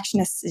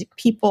perfectionistic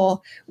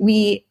people.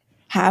 We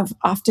have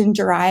often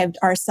derived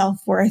our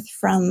self-worth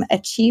from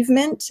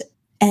achievement.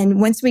 And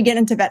once we get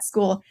into vet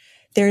school,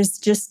 there's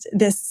just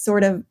this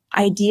sort of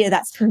idea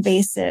that's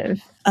pervasive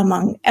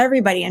among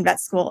everybody in vet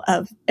school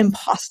of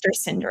imposter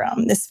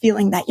syndrome, this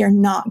feeling that you're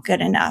not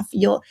good enough,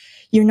 you're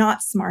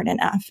not smart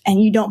enough,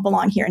 and you don't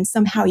belong here. And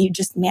somehow you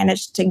just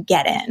managed to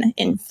get in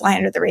and fly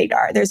under the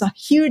radar. There's a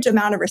huge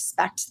amount of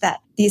respect that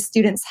these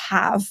students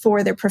have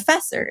for their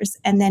professors.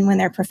 And then when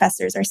their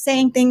professors are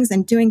saying things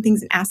and doing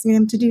things and asking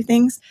them to do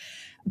things,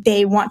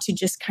 they want to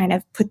just kind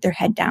of put their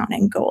head down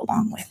and go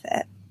along with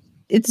it.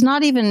 It's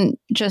not even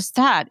just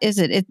that, is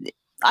it?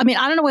 I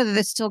don't know whether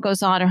this still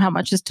goes on or how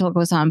much it still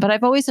goes on, but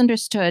I've always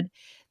understood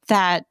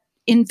that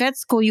in vet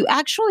school, you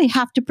actually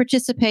have to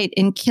participate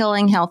in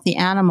killing healthy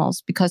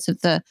animals because of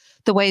the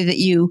way that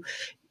you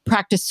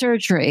practice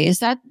surgery. Is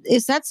that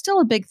still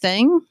a big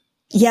thing?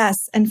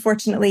 Yes,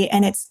 unfortunately.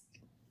 And it's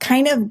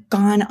kind of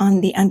gone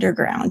on the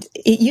underground.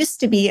 It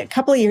used to be a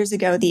couple of years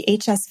ago, the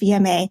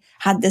HSVMA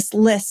had this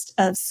list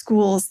of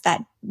schools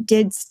that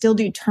still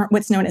do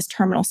what's known as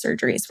terminal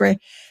surgeries, where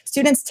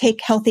students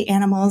take healthy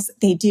animals,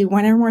 they do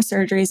one or more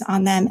surgeries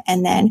on them,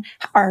 and then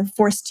are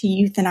forced to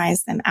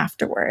euthanize them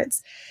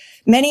afterwards.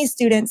 Many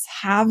students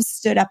have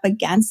stood up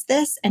against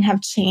this and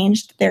have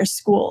changed their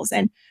schools.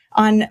 And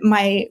On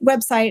my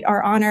website,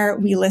 Our Honor,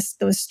 we list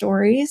those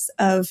stories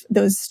of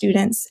those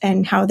students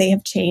and how they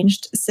have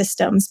changed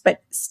systems.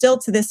 But still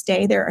to this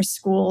day, there are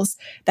schools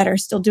that are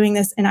still doing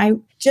this. And I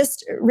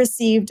just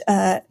received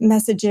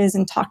messages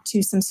and talked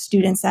to some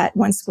students at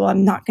one school.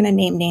 I'm not going to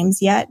name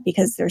names yet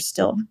because there's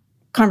still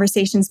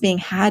conversations being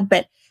had,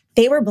 but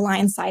they were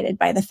blindsided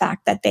by the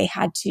fact that they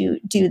had to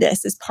do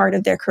this as part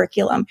of their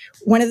curriculum.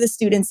 One of the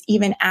students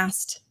even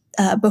asked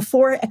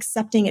before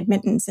accepting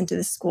admittance into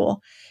the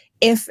school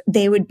if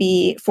they would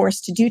be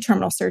forced to do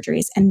terminal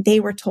surgeries, and they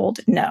were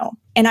told no.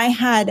 And I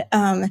had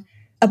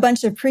a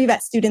bunch of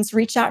pre-vet students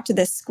reach out to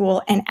this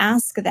school and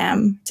ask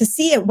them to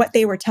see what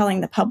they were telling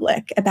the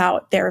public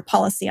about their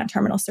policy on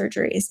terminal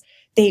surgeries.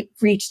 They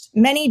reached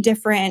many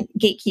different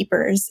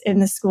gatekeepers in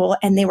the school,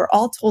 and they were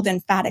all told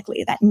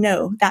emphatically that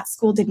no, that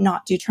school did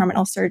not do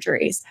terminal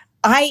surgeries.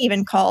 I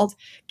even called,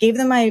 gave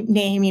them my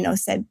name,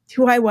 said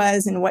who I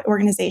was and what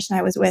organization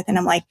I was with. And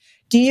I'm like,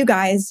 do you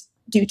guys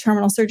do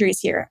terminal surgeries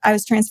here? I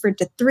was transferred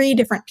to 3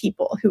 different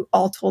people who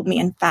all told me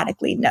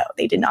emphatically, no,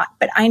 they did not.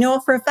 But I know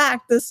for a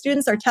fact the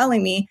students are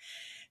telling me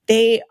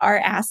they are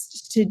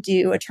asked to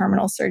do a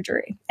terminal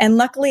surgery. And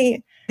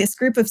luckily, this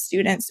group of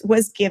students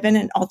was given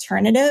an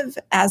alternative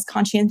as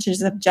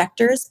conscientious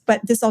objectors,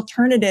 but this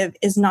alternative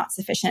is not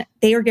sufficient.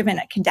 They are given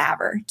a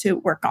cadaver to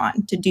work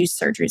on, to do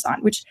surgeries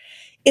on, which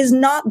is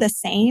not the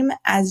same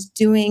as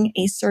doing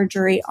a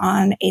surgery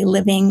on a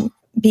living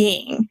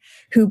being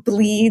who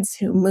bleeds,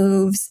 who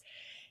moves.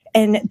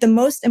 And the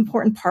most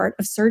important part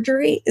of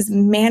surgery is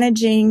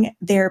managing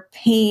their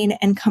pain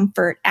and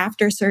comfort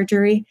after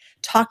surgery,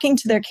 talking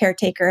to their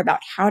caretaker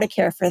about how to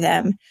care for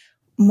them,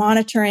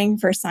 monitoring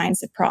for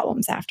signs of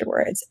problems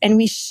afterwards. And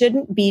we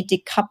shouldn't be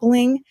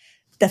decoupling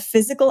the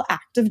physical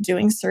act of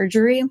doing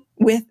surgery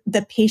with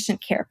the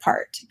patient care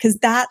part, because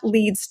that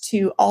leads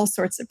to all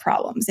sorts of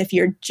problems. If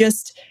you're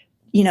just,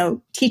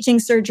 teaching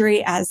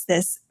surgery as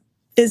this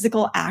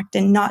physical act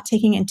and not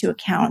taking into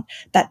account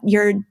that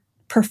you're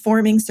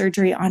performing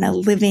surgery on a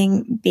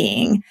living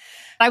being.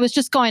 I was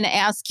just going to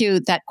ask you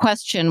that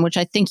question, which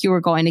I think you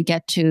were going to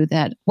get to,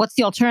 that what's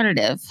the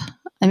alternative?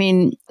 I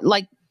mean,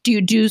 do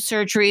you do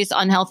surgeries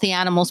on healthy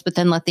animals, but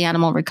then let the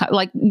animal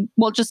recover?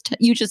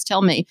 You just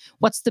tell me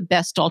what's the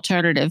best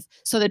alternative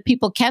so that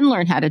people can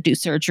learn how to do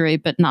surgery,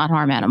 but not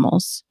harm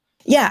animals.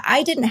 Yeah,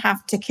 I didn't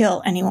have to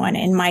kill anyone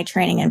in my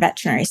training in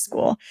veterinary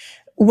school.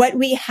 What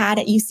we had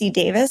at UC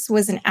Davis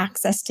was an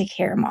access to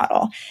care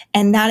model.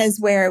 And that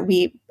is where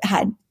we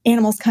had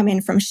animals come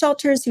in from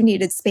shelters who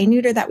needed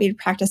spay-neuter that we'd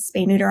practice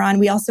spay-neuter on.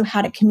 We also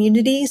had a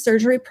community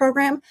surgery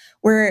program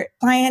where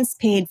clients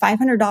paid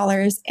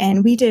 $500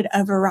 and we did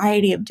a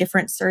variety of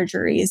different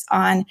surgeries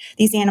on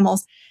these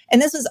animals.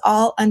 And this was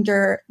all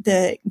under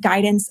the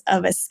guidance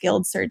of a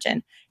skilled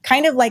surgeon,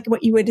 kind of like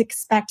what you would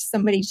expect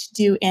somebody to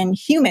do in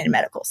human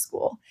medical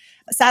school.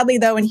 Sadly,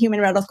 though, in human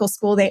medical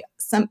school,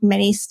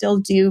 many still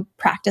do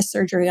practice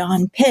surgery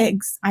on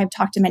pigs. I've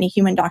talked to many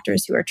human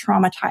doctors who are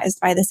traumatized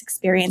by this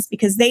experience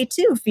because they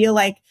too feel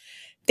like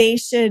they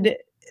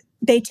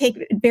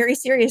take very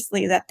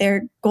seriously that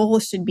their goal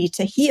should be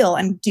to heal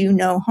and do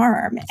no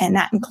harm. And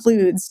that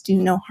includes do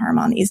no harm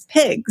on these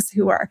pigs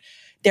who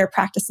they're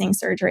practicing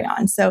surgery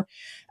on. So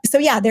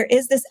yeah, there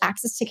is this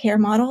access to care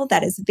model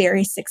that is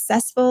very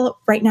successful.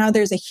 Right now,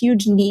 there's a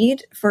huge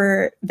need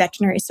for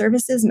veterinary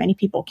services. Many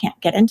people can't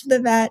get into the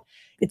vet.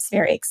 It's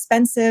very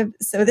expensive.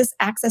 So this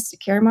access to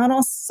care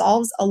model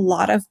solves a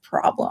lot of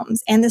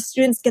problems. And the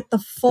students get the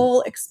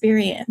full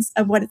experience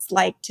of what it's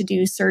like to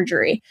do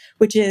surgery,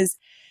 which is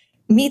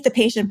meet the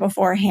patient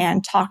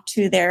beforehand, talk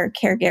to their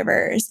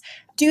caregivers,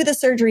 do the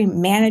surgery,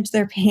 manage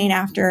their pain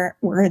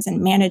afterwards,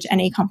 and manage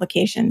any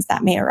complications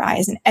that may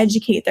arise, and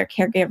educate their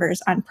caregivers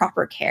on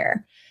proper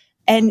care.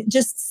 And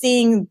just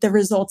seeing the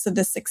results of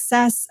the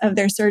success of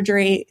their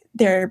surgery,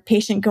 their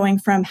patient going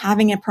from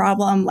having a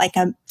problem like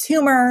a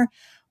tumor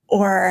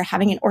or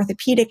having an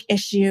orthopedic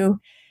issue,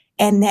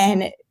 and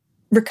then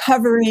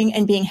recovering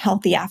and being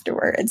healthy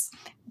afterwards.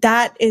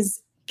 That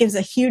gives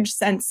a huge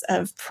sense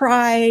of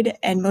pride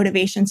and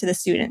motivation to the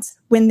students.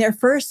 When their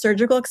first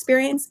surgical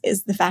experience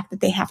is the fact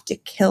that they have to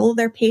kill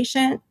their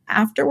patient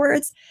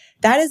afterwards,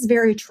 that is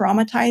very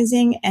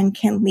traumatizing and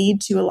can lead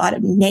to a lot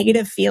of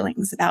negative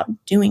feelings about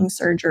doing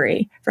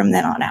surgery from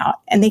then on out.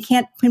 And they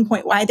can't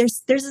pinpoint why.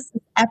 There's this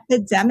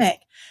epidemic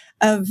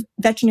of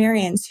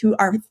veterinarians who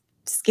are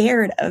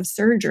scared of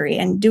surgery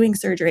and doing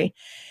surgery.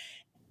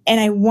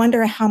 And I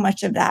wonder how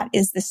much of that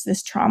is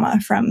this trauma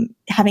from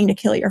having to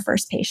kill your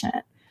first patient.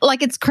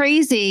 It's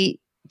crazy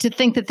to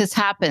think that this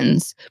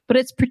happens, but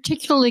it's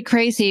particularly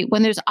crazy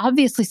when there's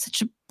obviously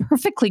such a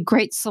perfectly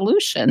great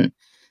solution,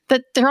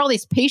 that there are all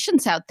these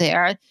patients out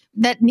there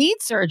that need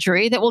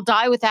surgery that will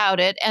die without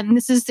it. And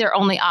this is their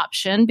only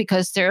option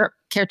because their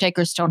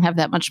caretakers don't have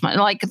that much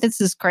money.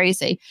 This is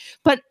crazy.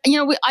 But,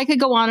 I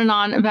could go on and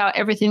on about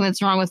everything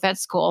that's wrong with vet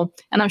school.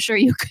 And I'm sure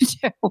you could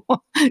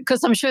too,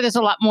 because I'm sure there's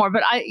a lot more.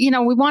 But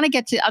we want to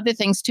get to other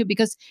things too,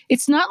 because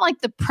it's not like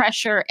the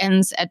pressure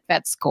ends at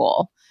vet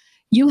school.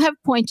 You have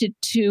pointed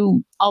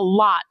to a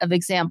lot of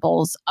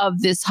examples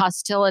of this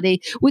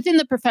hostility within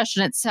the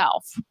profession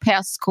itself,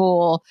 past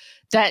school,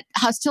 that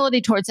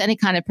hostility towards any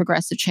kind of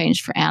progressive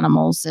change for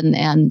animals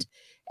and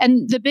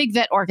the big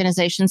vet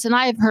organizations. And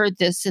I have heard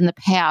this in the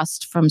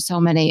past from so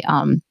many,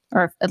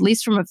 or at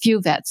least from a few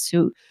vets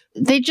who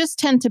they just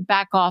tend to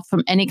back off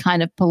from any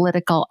kind of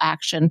political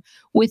action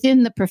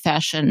within the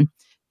profession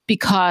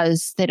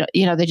because they don't,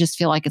 they just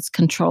feel like it's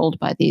controlled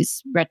by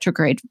these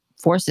retrograde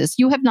forces.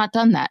 You have not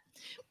done that.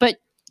 But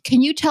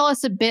can you tell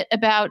us a bit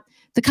about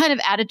the kind of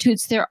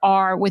attitudes there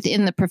are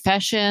within the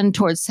profession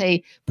towards,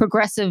 say,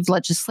 progressive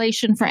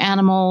legislation for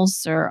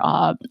animals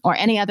or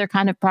any other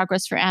kind of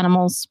progress for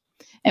animals,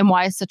 and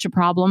why it's such a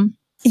problem?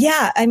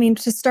 Yeah, I mean,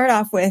 to start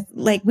off with,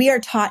 we are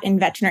taught in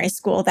veterinary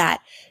school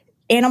that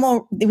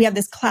we have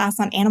this class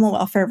on animal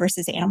welfare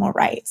versus animal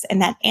rights,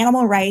 and that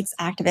animal rights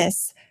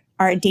activists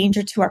are a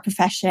danger to our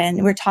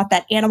profession. We're taught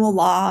that animal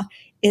law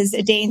is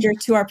a danger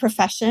to our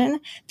profession,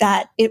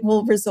 that it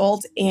will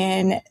result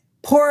in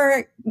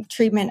poor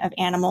treatment of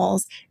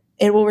animals.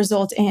 It will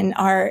result in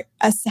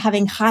us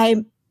having high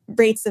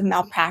rates of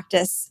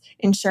malpractice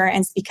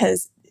insurance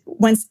because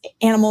once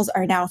animals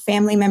are now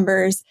family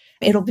members,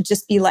 it'll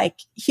just be like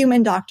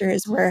human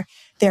doctors where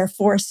they're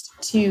forced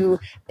to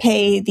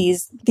pay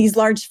these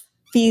large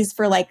fees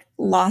for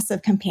loss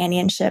of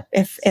companionship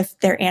if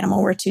their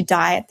animal were to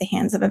die at the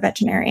hands of a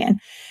veterinarian.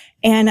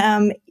 And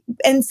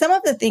some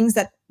of the things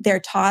that they're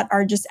taught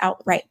are just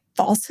outright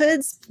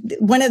falsehoods.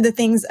 One of the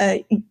things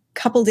a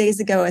couple days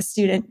ago a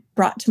student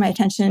brought to my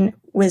attention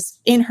was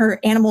in her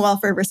animal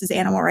welfare versus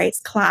animal rights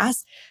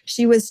class.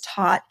 She was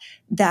taught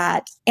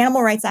that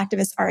animal rights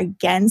activists are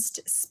against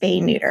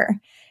spay-neuter.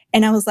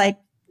 And I was like,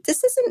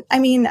 this isn't,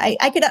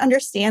 I could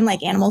understand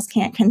animals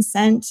can't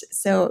consent.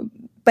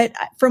 But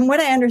from what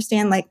I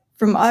understand,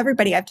 from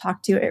everybody I've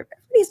talked to,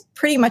 everybody's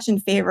pretty much in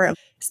favor of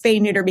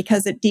spay-neuter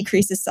because it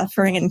decreases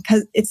suffering and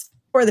because it's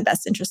for the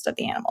best interest of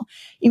the animal.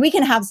 We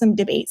can have some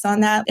debates on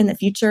that in the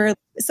future.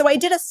 So I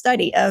did a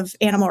study of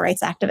animal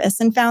rights activists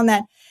and found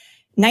that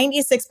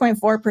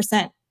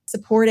 96.4%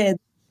 supported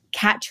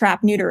cat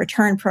trap neuter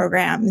return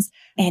programs,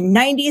 and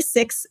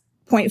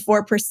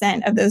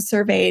 96.4% of those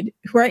surveyed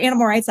who are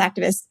animal rights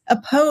activists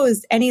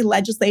opposed any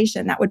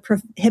legislation that would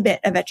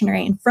prohibit a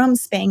veterinarian from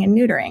spaying and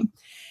neutering.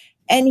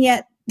 And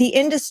yet the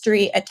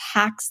industry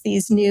attacks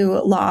these new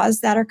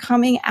laws that are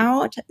coming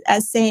out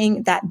as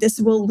saying that this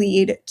will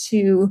lead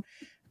to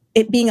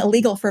it being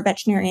illegal for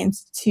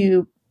veterinarians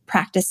to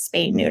practice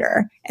spay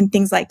neuter and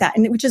things like that,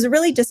 and which is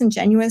really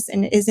disingenuous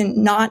and isn't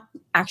not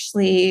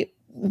actually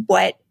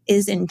what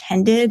is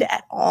intended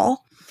at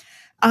all.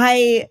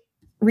 I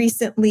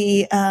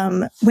recently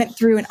went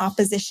through an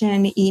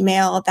opposition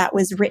email that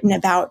was written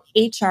about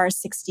HR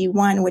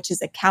 61, which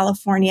is a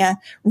California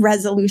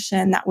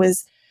resolution that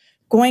was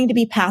going to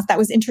be passed, that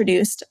was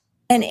introduced.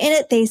 And in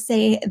it, they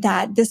say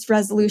that this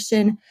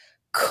resolution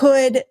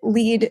could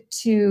lead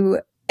to,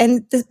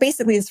 and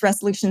this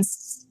resolution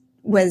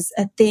was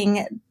a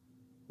thing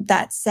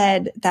that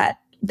said that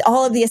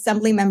all of the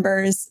assembly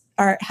members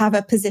have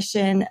a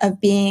position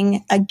of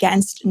being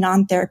against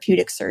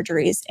non-therapeutic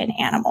surgeries in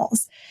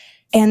animals.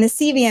 And the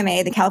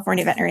CVMA, the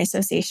California Veterinary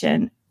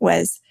Association,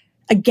 was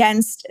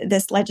against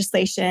this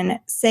legislation,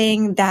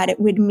 saying that it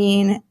would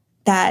mean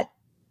that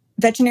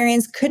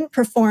veterinarians couldn't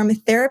perform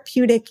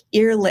therapeutic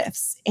ear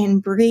lifts in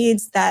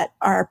breeds that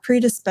are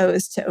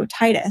predisposed to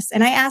otitis.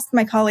 And I asked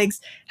my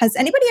colleagues, has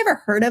anybody ever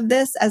heard of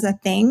this as a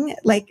thing?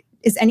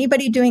 Is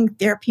anybody doing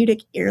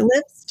therapeutic ear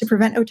lifts to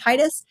prevent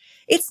otitis?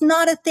 It's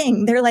not a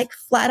thing. They're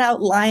flat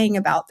out lying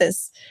about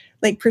this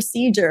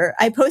procedure.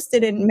 I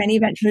posted in many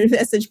veterinary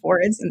message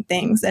boards and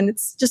things, and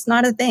it's just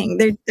not a thing.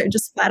 They're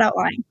just flat out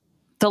lying.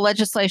 The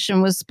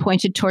legislation was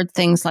pointed toward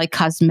things like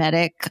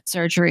cosmetic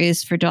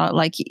surgeries for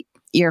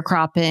ear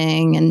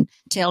cropping and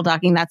tail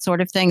docking, that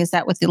sort of thing. Is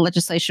that what the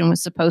legislation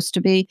was supposed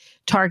to be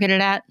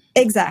targeted at?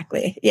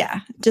 Exactly. Yeah.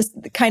 Just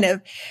kind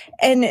of.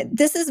 And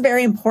this is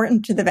very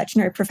important to the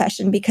veterinary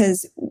profession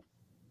because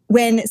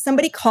when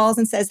somebody calls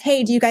and says,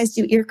 hey, do you guys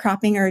do ear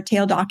cropping or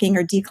tail docking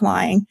or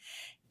declawing?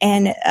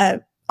 And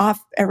a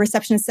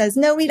receptionist says,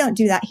 no, we don't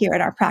do that here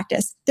at our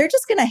practice. They're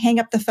just going to hang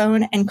up the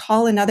phone and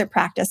call another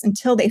practice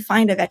until they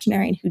find a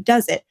veterinarian who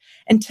does it.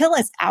 Until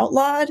it's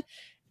outlawed,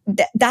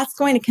 that's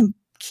going to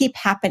keep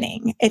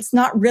happening. It's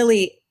not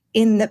really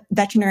in the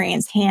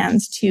veterinarian's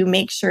hands to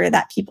make sure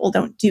that people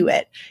don't do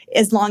it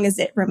as long as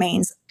it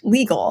remains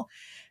legal.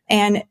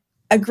 And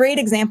a great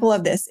example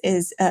of this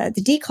is the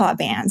declaw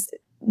bans.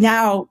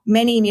 Now,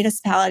 many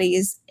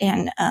municipalities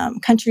and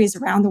countries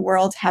around the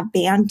world have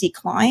banned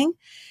declawing.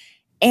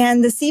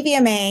 And the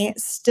CVMA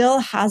still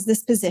has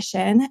this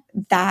position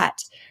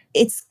that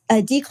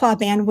a declaw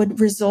ban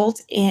would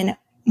result in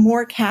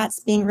more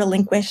cats being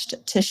relinquished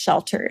to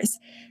shelters.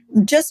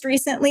 Just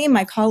recently,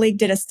 my colleague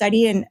did a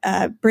study in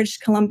British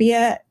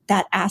Columbia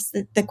that asked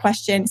the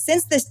question,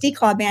 since this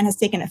declaw ban has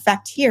taken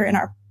effect here in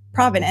our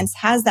province,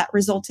 has that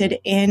resulted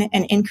in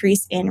an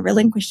increase in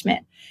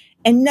relinquishment?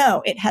 And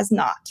no, it has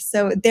not.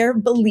 So their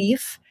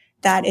belief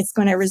that it's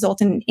going to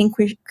result in an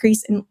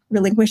increase in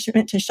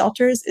relinquishment to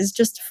shelters is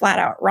just flat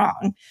out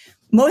wrong.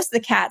 Most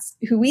of the cats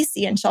who we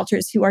see in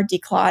shelters who are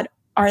declawed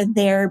are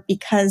there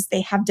because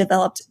they have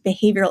developed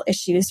behavioral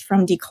issues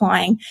from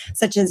declawing,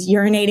 such as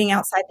urinating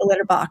outside the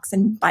litter box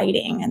and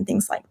biting and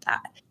things like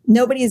that.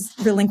 Nobody's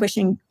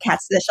relinquishing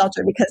cats to the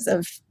shelter because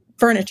of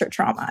furniture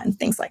trauma and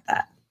things like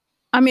that.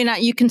 I mean,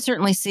 you can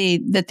certainly see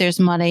that there's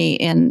money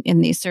in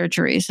these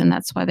surgeries, and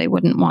that's why they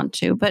wouldn't want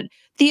to. But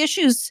the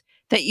issues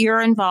that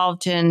you're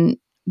involved in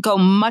go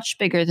much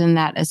bigger than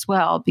that as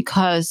well,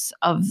 because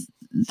of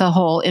the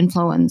whole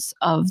influence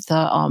of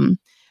the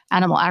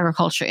animal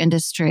agriculture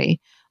industry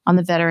on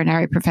the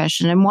veterinary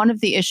profession. And one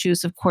of the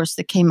issues, of course,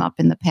 that came up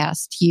in the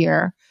past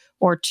year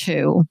or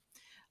two,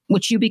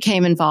 which you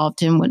became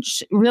involved in,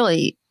 which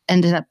really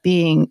ended up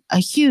being a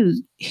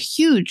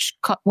huge,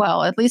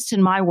 well, at least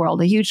in my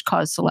world, a huge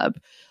cause celeb,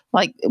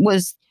 like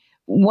was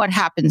what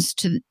happens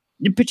to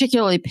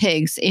particularly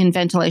pigs in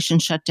ventilation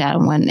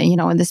shutdown when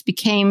this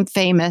became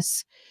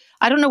famous.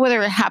 I don't know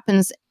whether it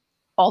happens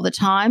all the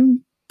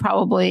time.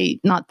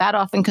 Probably not that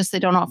often because they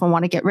don't often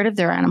want to get rid of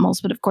their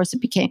animals. But of course,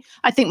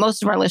 I think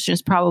most of our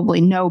listeners probably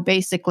know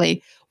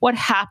basically what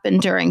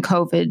happened during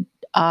COVID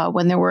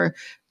when there were,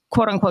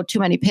 quote unquote, too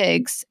many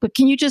pigs. But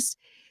can you just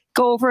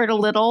go over it a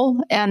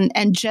little and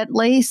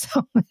gently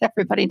so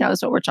everybody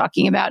knows what we're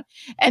talking about?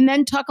 And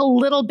then talk a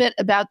little bit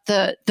about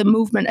the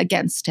movement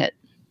against it.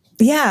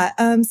 Yeah.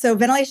 So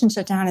ventilation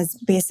shutdown is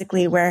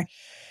basically where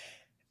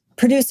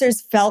producers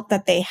felt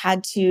that they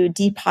had to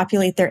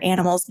depopulate their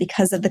animals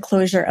because of the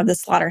closure of the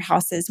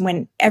slaughterhouses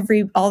when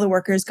all the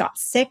workers got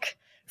sick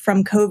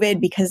from COVID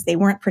because they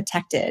weren't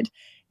protected.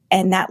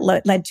 And that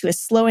led to a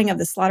slowing of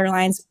the slaughter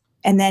lines.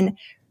 And then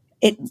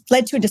it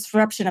led to a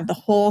disruption of the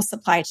whole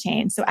supply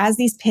chain. So as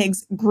these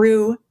pigs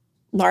grew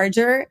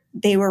larger,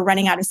 they were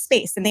running out of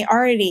space. And they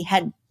already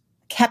had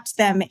kept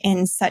them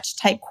in such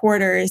tight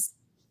quarters,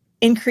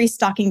 increased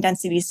stocking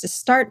densities to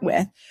start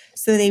with.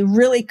 So they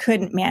really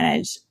couldn't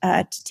manage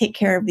to take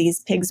care of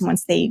these pigs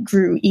once they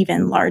grew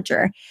even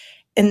larger.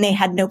 And they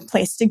had no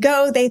place to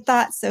go, they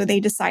thought. So they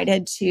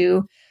decided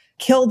to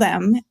kill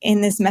them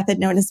in this method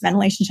known as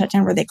ventilation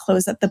shutdown, where they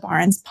close up the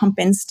barns, pump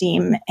in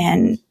steam,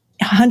 and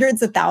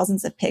hundreds of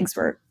thousands of pigs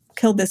were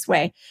killed this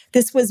way.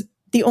 This was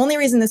the only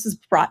reason this was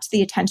brought to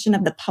the attention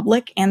of the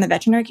public and the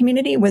veterinary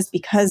community was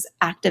because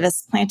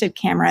activists planted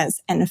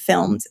cameras and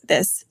filmed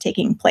this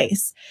taking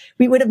place.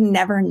 We would have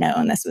never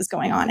known this was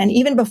going on. And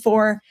even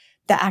before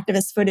the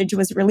activist footage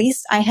was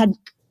released, I had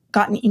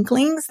gotten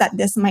inklings that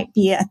this might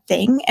be a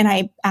thing. And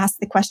I asked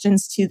the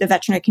questions to the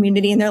veterinary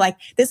community, and they're like,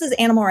 this is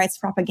animal rights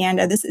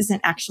propaganda. This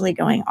isn't actually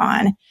going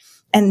on.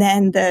 And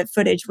then the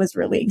footage was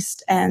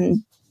released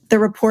and the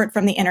report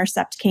from The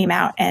Intercept came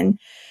out, and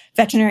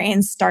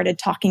veterinarians started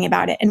talking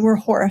about it and were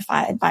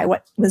horrified by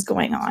what was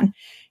going on.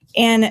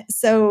 And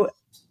so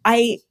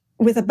I,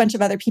 with a bunch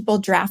of other people,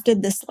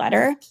 drafted this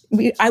letter.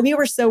 We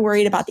were so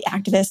worried about the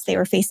activists. They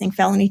were facing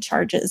felony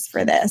charges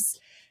for this.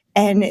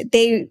 And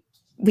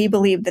we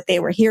believed that they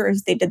were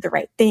heroes. They did the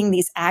right thing.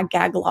 These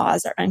ag-gag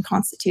laws are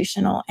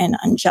unconstitutional and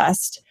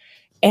unjust.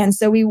 And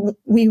so we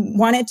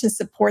wanted to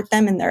support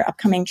them in their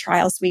upcoming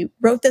trials. We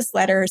wrote this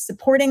letter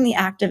supporting the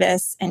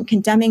activists and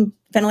condemning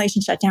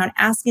ventilation shutdown,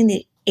 asking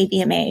the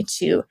AVMA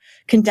to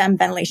condemn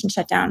ventilation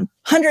shutdown.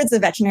 Hundreds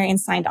of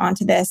veterinarians signed on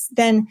to this.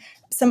 Then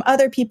some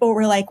other people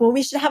were like, well,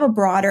 we should have a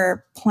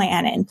broader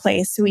plan in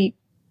place. So we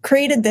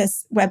created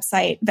this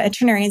website,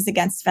 Veterinarians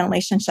Against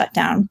Ventilation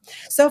Shutdown.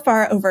 So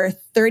far, over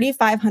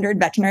 3,500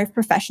 veterinary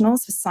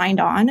professionals have signed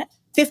on.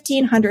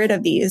 1,500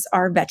 of these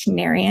are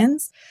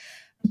veterinarians.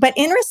 But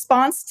in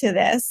response to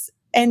this,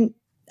 and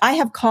I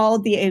have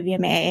called the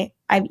AVMA,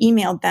 I've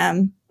emailed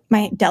them,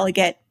 my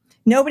delegate,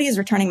 nobody is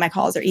returning my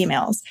calls or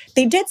emails.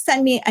 They did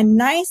send me a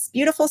nice,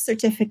 beautiful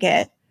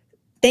certificate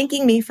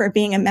thanking me for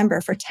being a member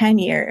for 10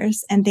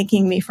 years and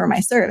thanking me for my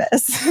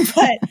service,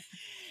 but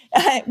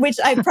which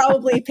I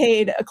probably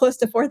paid close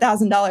to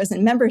 $4,000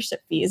 in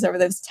membership fees over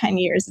those 10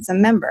 years as a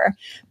member.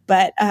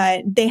 But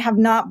they have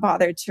not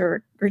bothered to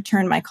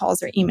return my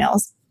calls or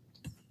emails.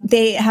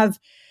 They have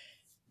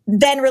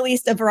then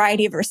released a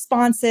variety of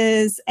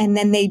responses, and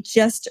then they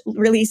just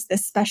released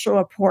this special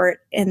report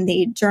in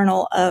the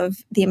Journal of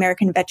the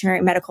American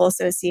Veterinary Medical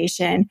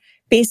Association,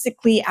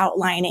 basically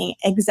outlining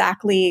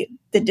exactly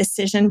the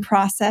decision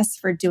process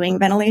for doing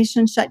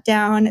ventilation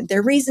shutdown,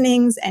 their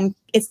reasonings, and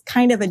it's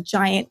kind of a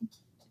giant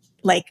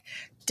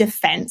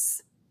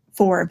defense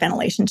for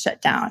ventilation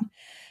shutdown.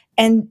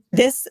 And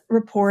this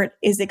report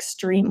is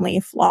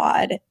extremely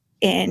flawed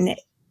in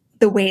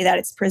the way that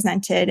it's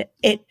presented.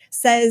 It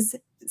says,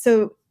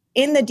 so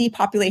in the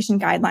depopulation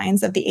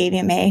guidelines of the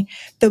AVMA,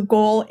 the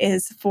goal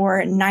is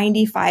for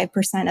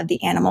 95% of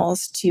the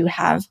animals to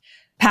have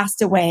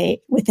passed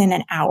away within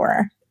an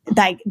hour.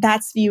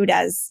 That's viewed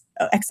as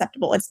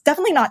acceptable. It's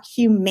definitely not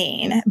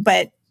humane,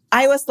 but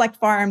Iowa Select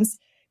Farms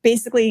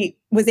basically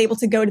was able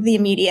to go to the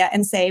media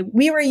and say,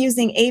 we were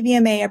using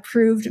AVMA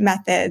approved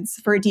methods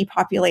for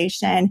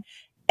depopulation.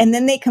 And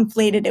then they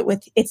conflated it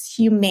with it's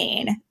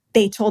humane.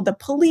 They told the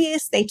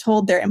police, they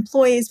told their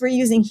employees, we're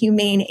using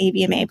humane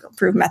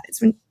AVMA-approved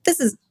methods. This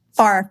is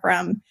far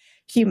from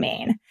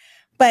humane.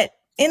 But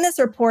in this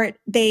report,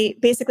 they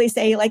basically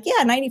say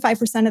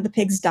 95% of the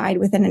pigs died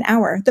within an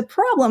hour. The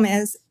problem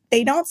is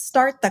they don't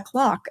start the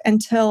clock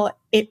until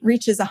it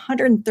reaches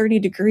 130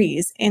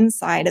 degrees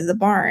inside of the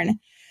barn.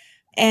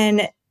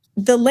 And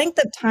the length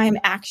of time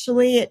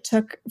actually it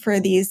took for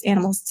these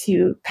animals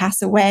to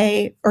pass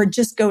away or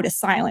just go to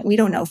silent, we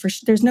don't know for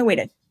sure. There's no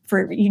way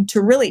for you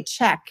to really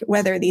check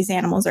whether these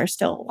animals are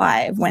still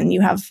alive when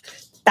you have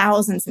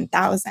thousands and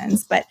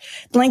thousands. But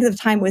the length of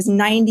time was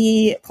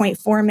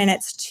 90.4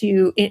 minutes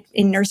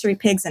in nursery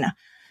pigs and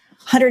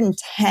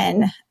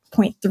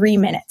 110.3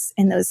 minutes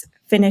in those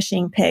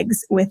finishing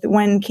pigs, with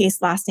one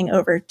case lasting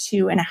over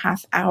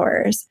 2.5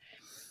 hours.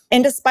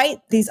 And despite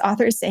these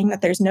authors saying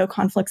that there's no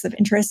conflicts of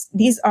interest,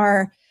 these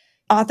are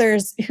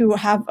authors who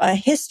have a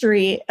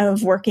history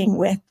of working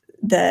with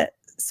the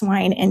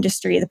swine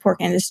industry, the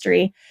pork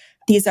industry.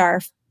 These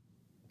are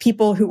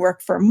people who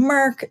work for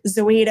Merck,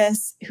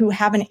 Zoetis, who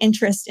have an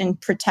interest in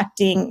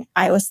protecting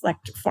Iowa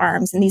Select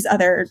Farms and these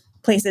other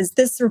places.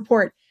 This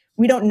report,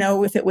 we don't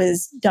know if it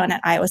was done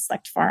at Iowa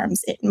Select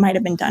Farms. It might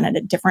have been done at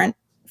a different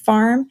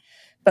farm,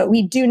 but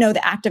we do know the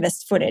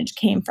activist footage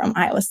came from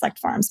Iowa Select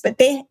Farms. But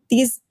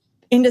these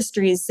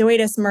industries,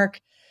 Zoetis, Merck,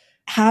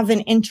 have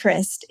an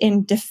interest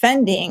in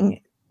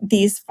defending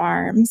these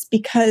farms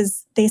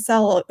because they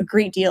sell a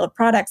great deal of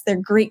products. They're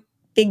great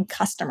big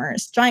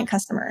customers, giant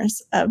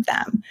customers of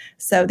them.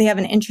 So they have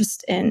an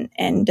interest in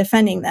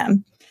defending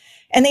them.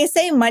 And they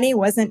say money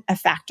wasn't a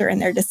factor in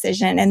their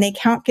decision, and they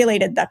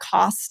calculated the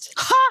cost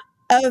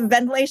of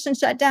ventilation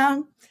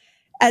shutdown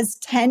as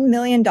 $10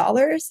 million.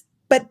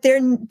 But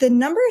the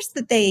numbers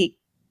that they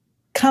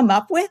come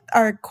up with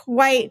are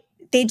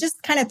they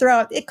just kind of throw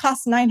out, it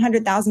costs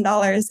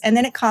 $900,000, and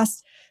then it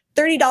costs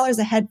 $30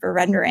 a head for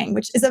rendering,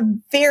 which is a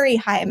very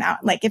high amount.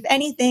 If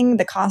anything,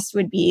 the cost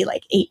would be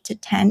 $8 to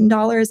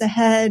 $10 a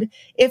head.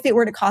 If it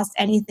were to cost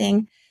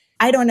anything,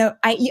 I don't know.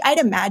 I'd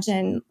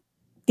imagine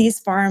these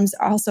farms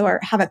also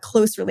have a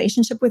close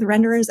relationship with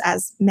renderers,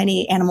 as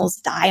many animals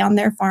die on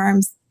their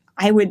farms.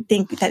 I would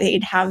think that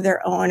they'd have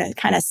their own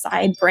kind of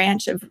side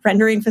branch of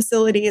rendering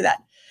facility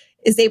that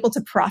is able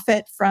to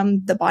profit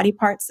from the body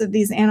parts of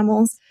these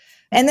animals.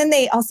 And then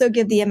they also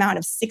give the amount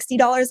of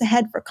 $60 a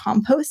head for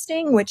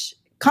composting, which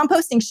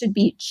composting should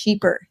be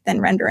cheaper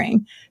than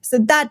rendering. So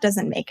that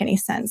doesn't make any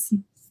sense.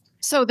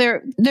 So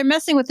they're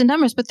messing with the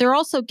numbers, but they're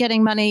also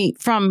getting money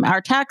from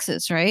our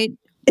taxes, right?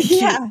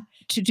 Yeah.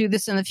 To do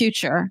this in the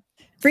future.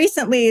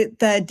 Recently,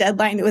 the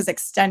deadline was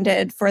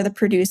extended for the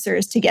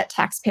producers to get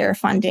taxpayer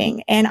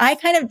funding. And I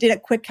kind of did a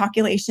quick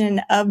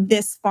calculation of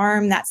this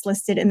farm that's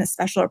listed in the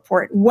special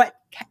report, what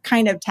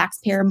kind of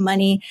taxpayer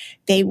money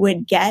they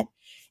would get.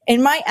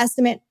 And my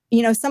estimate,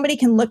 somebody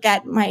can look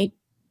at my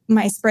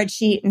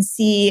spreadsheet and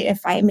see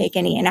if I make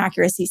any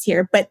inaccuracies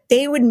here, but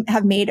they would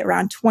have made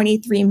around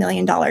 $23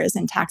 million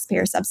in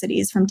taxpayer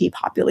subsidies from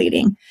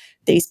depopulating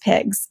these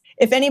pigs.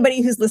 If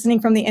anybody who's listening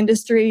from the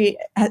industry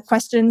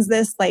questions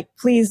this,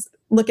 please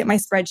look at my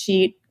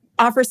spreadsheet,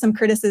 offer some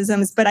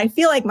criticisms, but I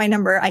feel like my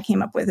number I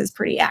came up with is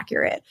pretty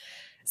accurate.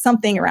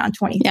 Something around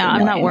 23 Yeah,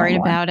 I'm not worried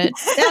more. about it.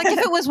 If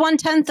it was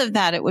 1/10 of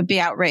that, it would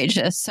be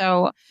outrageous.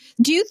 So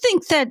do you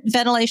think that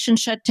ventilation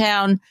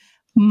shutdown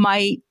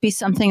might be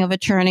something of a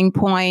turning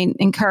point,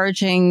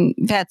 encouraging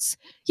vets,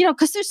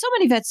 because there's so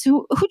many vets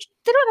who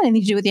they don't have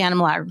anything to do with the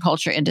animal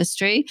agriculture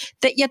industry,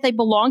 that yet they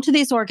belong to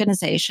these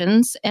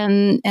organizations.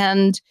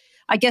 And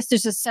I guess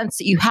there's a sense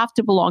that you have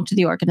to belong to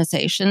the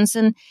organizations,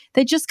 and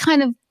they just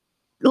kind of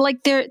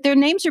their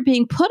names are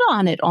being put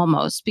on it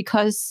almost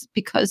because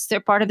they're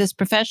part of this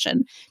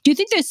profession. Do you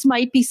think this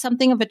might be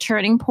something of a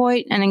turning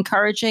point and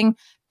encouraging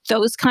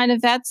those kind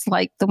of vets,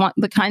 like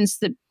the kinds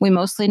that we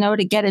mostly know,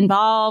 to get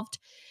involved,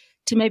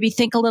 to maybe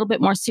think a little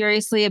bit more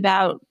seriously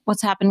about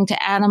what's happening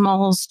to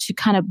animals, to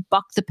kind of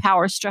buck the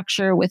power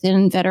structure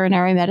within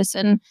veterinary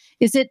medicine?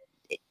 Do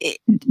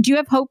you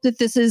have hope that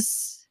this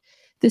is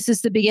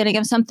the beginning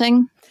of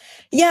something?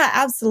 Yeah,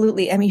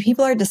 absolutely. I mean,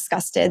 people are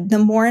disgusted. The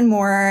more and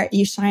more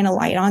you shine a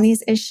light on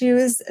these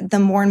issues, the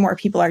more and more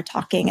people are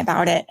talking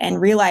about it and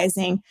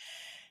realizing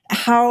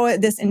how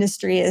this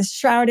industry is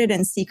shrouded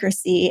in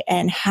secrecy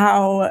and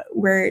how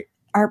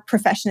our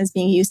profession is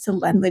being used to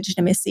lend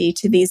legitimacy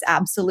to these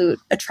absolute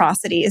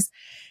atrocities.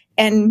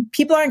 And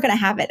people aren't going to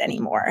have it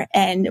anymore.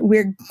 And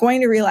we're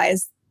going to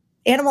realize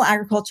animal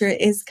agriculture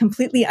is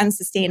completely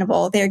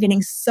unsustainable. They're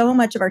getting so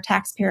much of our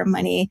taxpayer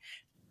money.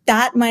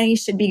 That money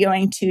should be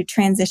going to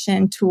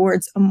transition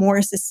towards a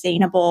more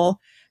sustainable,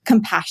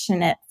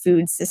 compassionate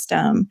food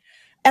system.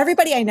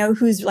 Everybody I know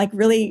who's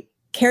really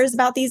cares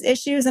about these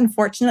issues,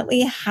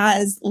 unfortunately,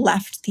 has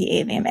left the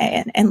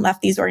AVMA and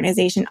left these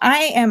organizations.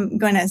 I am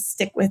going to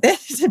stick with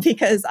it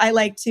because I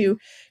like to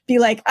be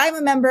I'm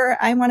a member.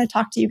 I want to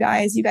talk to you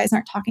guys. You guys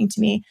aren't talking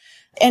to me.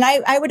 And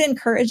I would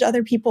encourage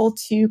other people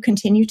to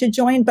continue to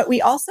join, but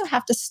we also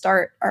have to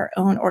start our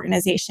own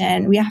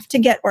organization. We have to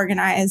get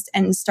organized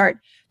and start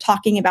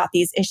talking about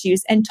these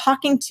issues and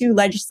talking to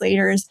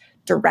legislators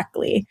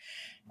directly.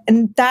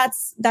 And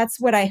that's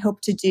what I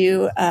hope to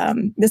do.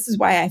 This is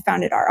why I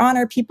founded Our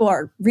Honor. People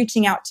are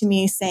reaching out to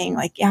me saying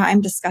like, yeah,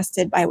 I'm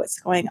disgusted by what's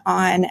going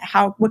on.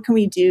 What can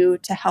we do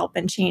to help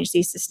and change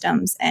these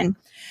systems? And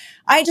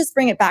I just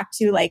bring it back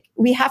to like,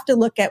 we have to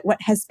look at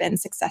what has been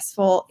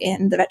successful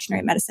in the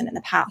veterinary medicine in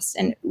the past.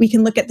 And we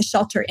can look at the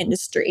shelter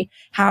industry,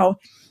 how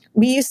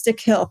we used to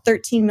kill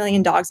 13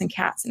 million dogs and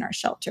cats in our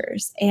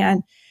shelters.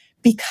 And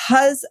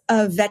because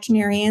of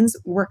veterinarians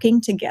working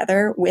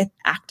together with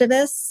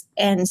activists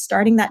and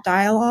starting that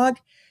dialogue,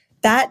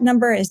 that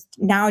number is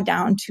now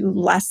down to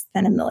less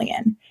than 1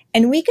 million.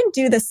 And we can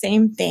do the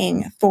same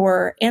thing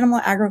for animal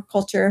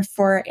agriculture,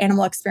 for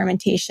animal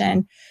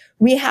experimentation.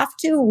 We have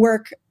to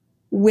work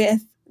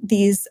with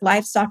these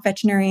livestock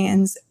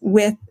veterinarians,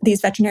 with these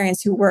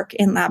veterinarians who work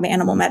in lab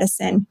animal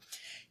medicine.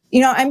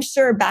 I'm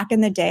sure back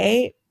in the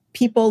day,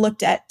 people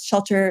looked at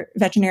shelter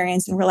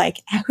veterinarians and were like,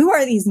 who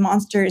are these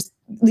monsters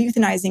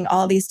euthanizing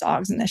all these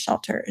dogs in the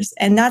shelters?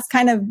 And that's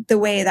kind of the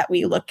way that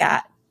we look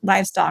at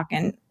livestock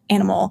and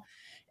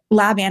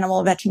lab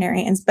animal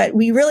veterinarians. But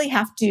we really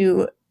have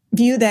to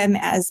view them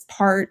as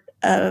part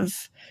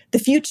of the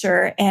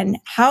future. And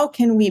how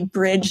can we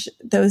bridge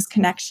those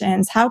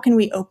connections? How can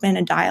we open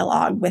a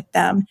dialogue with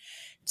them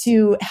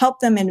to help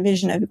them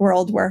envision a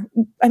world where,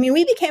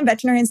 we became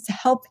veterinarians to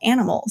help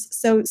animals.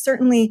 So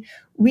certainly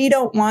we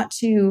don't want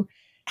to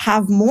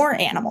have more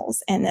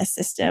animals in this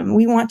system.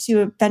 We want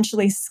to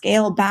eventually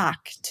scale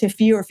back to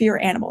fewer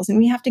animals. And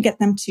we have to get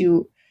them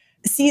to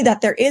see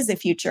that there is a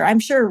future. I'm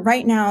sure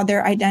right now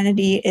their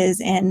identity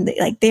is in,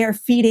 they are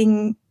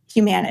feeding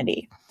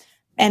humanity.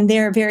 And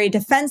they're very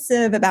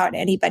defensive about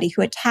anybody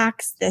who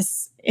attacks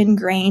this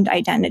ingrained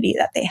identity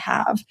that they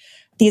have.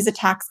 These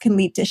attacks can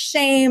lead to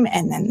shame,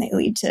 and then they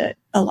lead to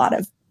a lot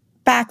of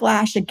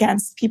backlash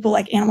against people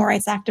like animal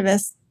rights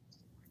activists.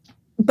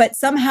 But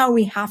somehow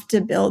we have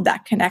to build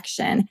that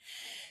connection.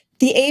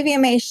 The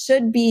AVMA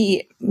should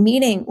be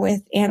meeting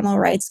with animal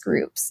rights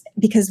groups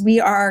because we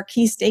are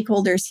key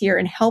stakeholders here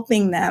in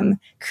helping them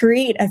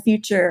create a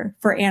future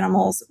for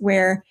animals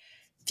where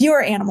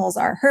fewer animals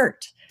are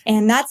hurt.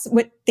 And that's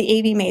what the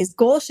AVMA's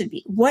goal should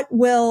be. What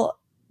will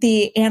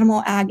the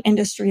animal ag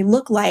industry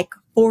look like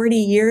 40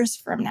 years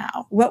from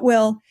now? What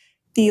will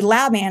the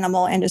lab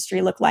animal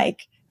industry look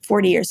like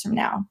 40 years from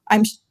now?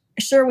 I'm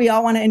sure we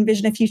all want to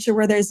envision a future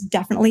where there's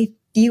definitely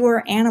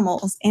fewer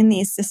animals in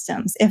these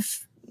systems,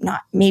 if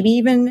not maybe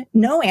even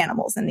no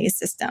animals in these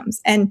systems.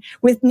 And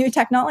with new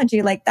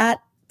technology like that,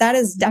 that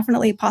is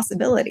definitely a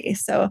possibility.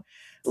 So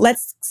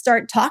let's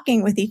start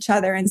talking with each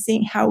other and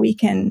seeing how we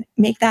can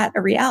make that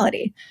a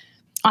reality.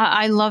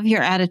 I love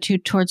your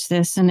attitude towards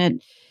this. And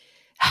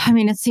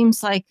it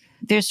seems like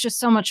there's just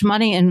so much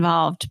money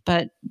involved,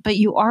 but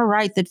you are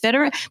right that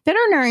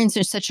veterinarians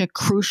are such a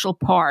crucial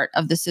part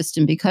of the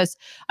system because,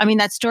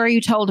 that story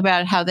you told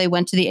about how they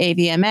went to the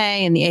AVMA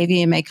and the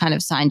AVMA kind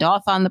of signed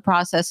off on the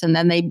process and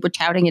then they were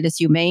touting it as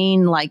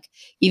humane,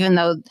 even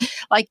though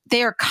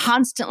they are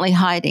constantly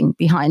hiding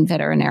behind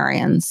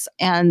veterinarians.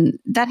 And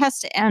that has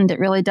to end. It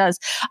really does.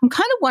 I'm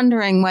kind of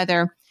wondering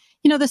whether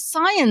the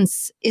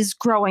science is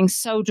growing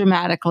so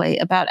dramatically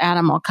about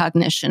animal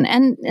cognition,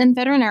 and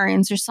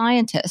veterinarians are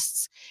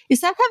scientists. Is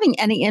that having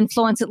any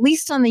influence, at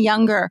least on the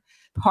younger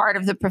part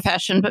of the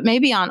profession, but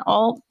maybe on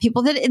all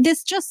people? That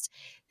this just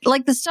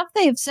the stuff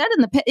they have said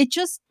in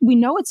we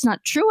know it's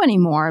not true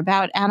anymore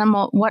about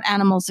what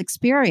animals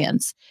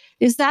experience.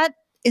 Is that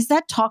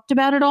talked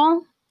about at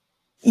all?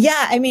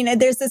 Yeah,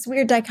 there's this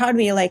weird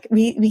dichotomy.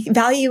 We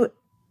value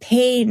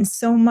pain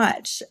so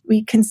much.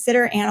 We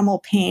consider animal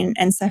pain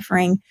and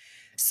suffering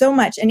so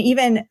much. And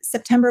even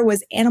September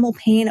was Animal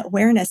Pain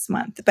Awareness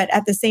Month. But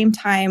at the same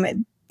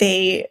time,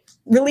 they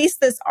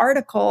released this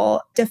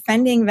article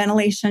defending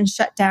ventilation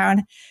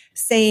shutdown,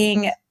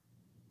 saying,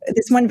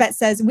 this one vet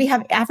says, we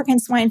have African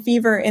swine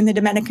fever in the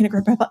Dominican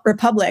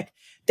Republic.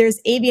 There's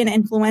avian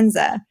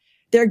influenza.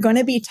 There are going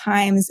to be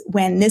times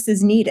when this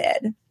is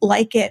needed,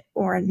 like it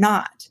or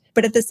not.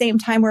 But at the same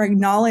time, we're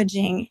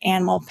acknowledging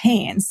animal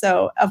pain.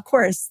 So of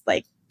course,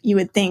 you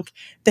would think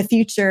the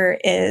future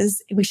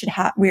is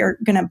we're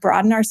going to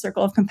broaden our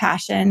circle of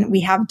compassion.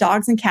 We have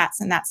dogs and cats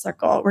in that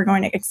circle. We're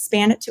going to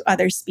expand it to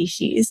other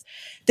species.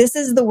 This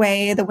is the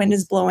way the wind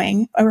is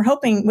blowing. We're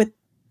hoping with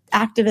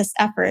activist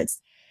efforts,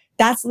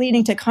 that's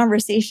leading to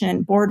conversation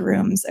in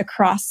boardrooms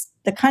across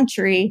the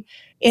country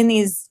in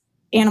these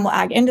animal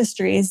ag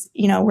industries,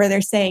 where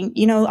they're saying,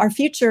 our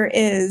future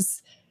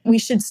is we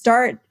should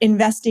start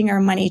investing our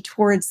money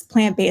towards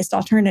plant-based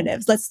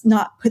alternatives. Let's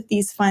not put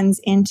these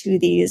funds into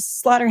these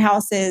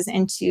slaughterhouses,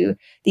 into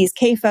these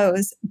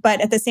CAFOs.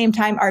 But at the same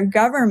time, our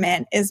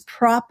government is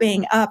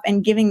propping up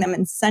and giving them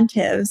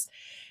incentives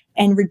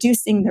and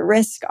reducing the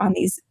risk on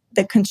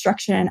the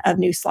construction of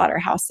new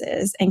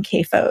slaughterhouses and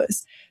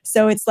CAFOs.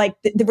 So it's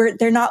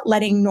they're not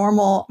letting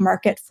normal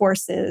market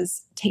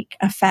forces take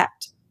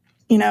effect.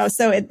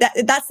 So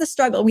that's the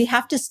struggle. We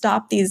have to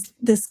stop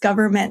this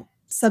government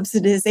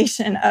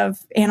subsidization of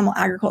animal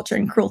agriculture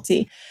and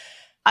cruelty.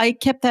 I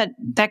kept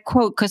that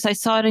quote because I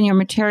saw it in your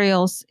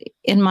materials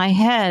in my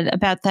head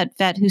about that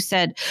vet who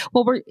said,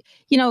 well, we're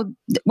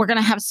going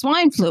to have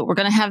swine flu. We're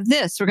going to have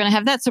this. We're going to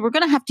have that. So we're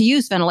going to have to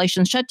use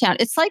ventilation shutdown.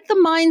 It's like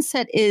the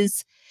mindset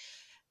is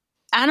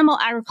animal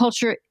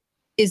agriculture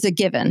is a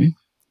given.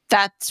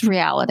 That's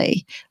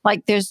reality.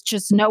 Like there's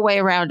just no way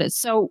around it.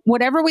 So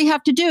whatever we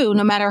have to do,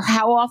 no matter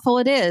how awful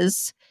it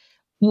is,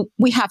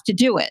 we have to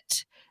do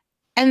it.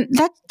 And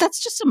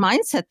that's just a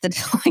mindset that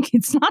like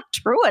it's not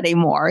true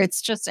anymore.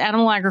 It's just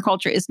animal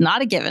agriculture is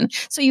not a given.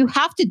 So you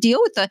have to deal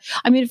with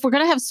if we're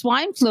going to have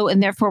swine flu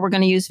and therefore we're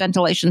going to use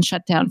ventilation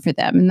shutdown for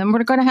them, and then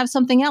we're going to have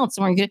something else,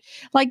 and we're going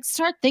to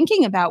start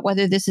thinking about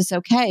whether this is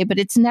okay. But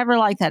it's never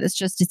like that.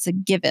 It's a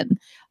given.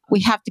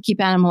 We have to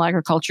keep animal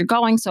agriculture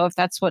going. So if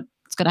that's what's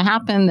going to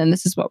happen, then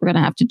this is what we're going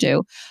to have to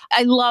do.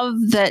 I love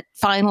that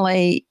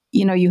finally,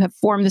 you have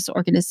formed this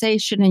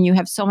organization and you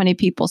have so many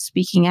people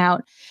speaking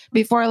out.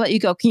 Before I let you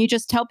go, can you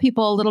just tell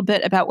people a little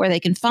bit about where they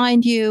can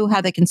find you,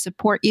 how they can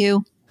support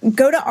you?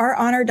 Go to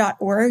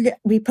ouronor.org.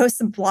 We post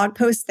some blog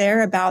posts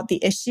there about the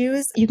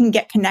issues. You can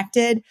get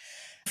connected.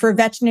 For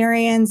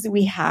veterinarians,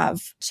 we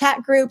have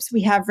chat groups.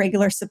 We have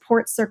regular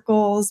support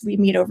circles. We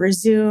meet over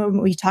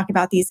Zoom. We talk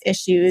about these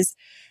issues.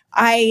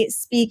 I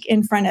speak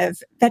in front of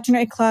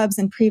veterinary clubs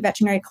and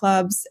pre-veterinary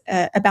clubs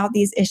about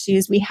these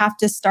issues. We have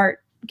to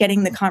start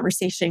getting the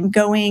conversation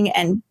going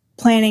and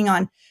planning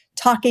on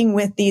talking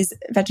with these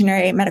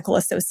veterinary medical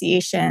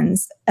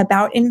associations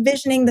about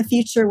envisioning the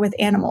future with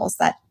animals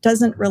that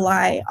doesn't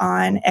rely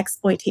on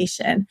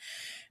exploitation.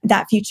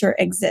 That future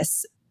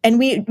exists. And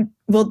we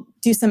will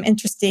do some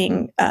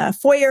interesting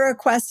FOIA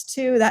requests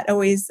too that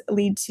always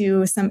lead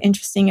to some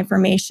interesting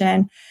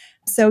information.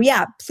 So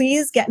yeah,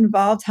 please get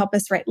involved, help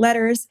us write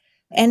letters.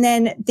 And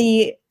then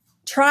the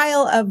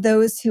trial of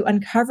those who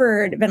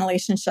uncovered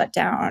ventilation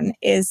shutdown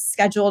is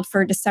scheduled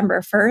for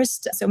December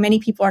 1st. So many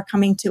people are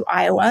coming to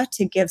Iowa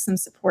to give some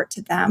support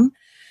to them.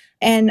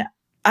 And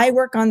I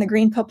work on the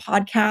Green Pill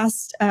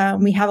podcast.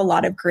 We have a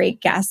lot of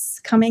great guests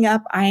coming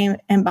up. I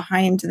am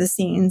behind the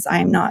scenes. I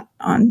am not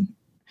on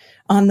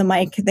the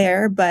mic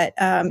there, but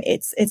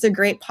it's a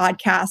great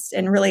podcast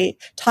and really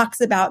talks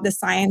about the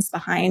science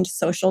behind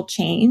social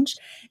change.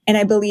 And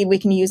I believe we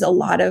can use a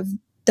lot of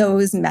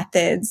those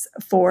methods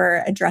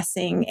for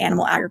addressing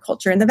animal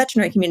agriculture in the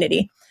veterinary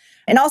community.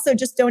 And also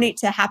just donate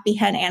to Happy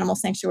Hen Animal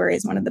Sanctuary,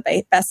 is one of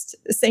the best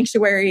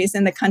sanctuaries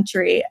in the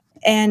country.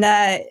 And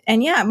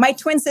yeah, my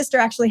twin sister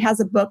actually has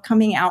a book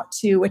coming out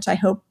too, which I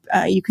hope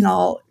you can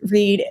all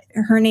read.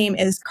 Her name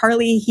is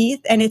Carly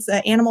Heath, and it's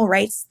an animal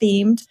rights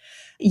themed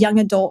young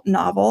adult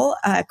novel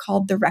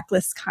called The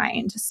Reckless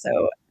Kind.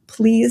 So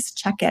please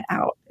check it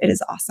out. It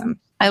is awesome.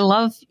 I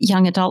love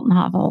young adult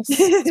novels,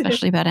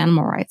 especially about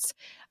animal rights.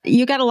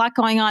 You got a lot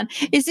going on.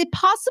 Is it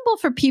possible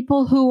for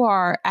people who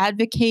are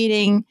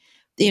advocating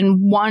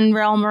in one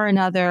realm or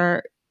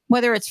another,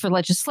 whether it's for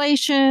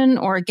legislation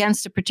or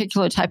against a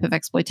particular type of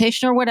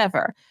exploitation or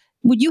whatever,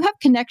 would you have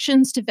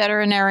connections to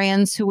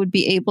veterinarians who would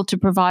be able to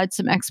provide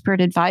some expert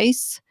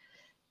advice?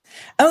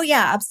 Oh,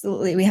 yeah,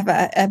 absolutely. We have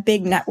a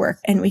big network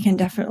and we can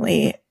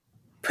definitely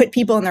put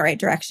people in the right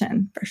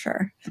direction for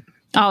sure.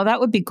 Oh, that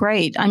would be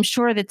great. I'm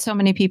sure that so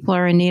many people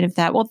are in need of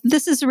that. Well,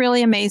 this is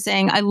really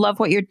amazing. I love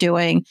what you're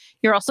doing.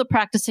 You're also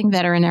practicing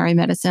veterinary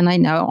medicine, I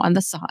know, on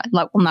the side.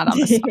 Well, not on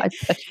the side,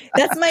 but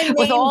that's my main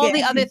with all gig.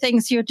 The other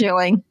things you're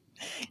doing.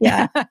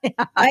 Yeah.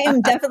 I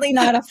am definitely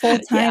not a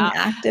full-time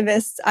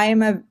activist. I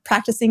am a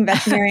practicing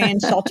veterinarian,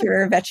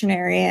 shelter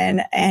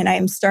veterinarian, and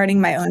I'm starting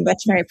my own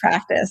veterinary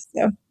practice.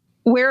 So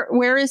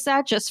where is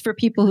that, just for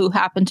people who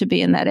happen to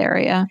be in that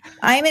area?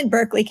 I'm in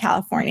Berkeley,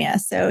 California.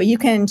 So you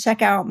can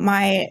check out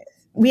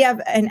we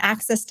have an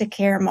access to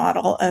care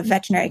model of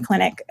veterinary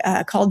clinic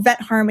called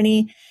Vet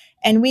Harmony.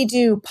 And we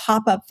do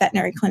pop-up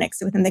veterinary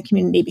clinics within the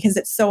community because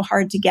it's so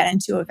hard to get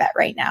into a vet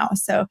right now.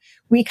 So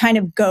we kind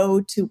of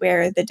go to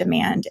where the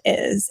demand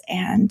is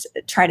and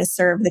try to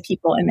serve the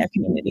people in their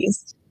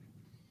communities.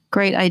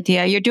 Great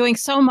idea. You're doing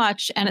so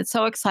much and it's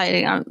so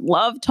exciting. I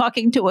love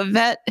talking to a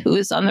vet who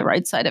is on the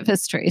right side of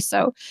history.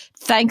 So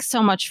thanks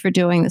so much for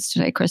doing this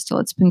today, Crystal.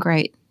 It's been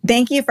great.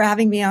 Thank you for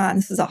having me on.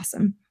 This is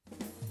awesome.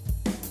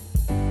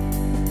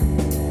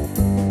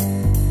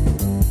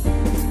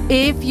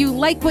 If you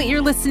like what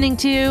you're listening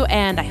to,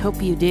 and I hope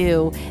you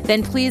do,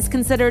 then please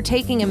consider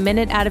taking a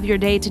minute out of your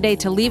day today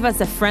to leave us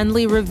a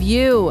friendly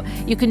review.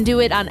 You can do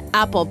it on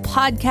Apple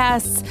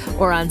Podcasts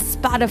or on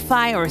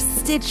Spotify or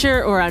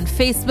Stitcher or on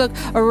Facebook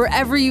or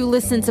wherever you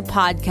listen to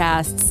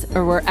podcasts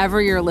or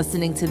wherever you're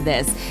listening to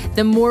this.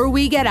 The more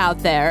we get out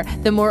there,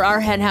 the more our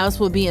henhouse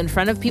will be in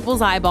front of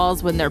people's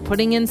eyeballs when they're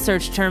putting in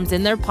search terms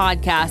in their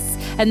podcasts,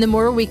 and the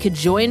more we could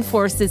join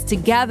forces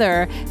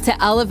together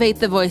to elevate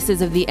the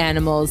voices of the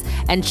animals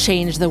and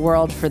change the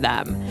world for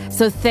them.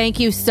 So thank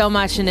you so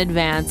much in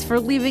advance for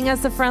leaving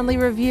us a friendly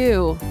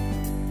review.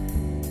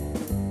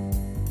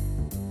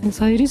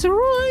 Anxieties are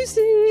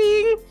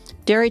rising.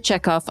 Dairy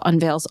Checkoff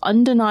unveils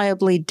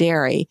Undeniably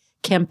Dairy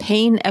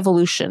campaign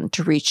evolution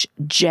to reach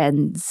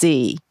Gen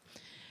Z.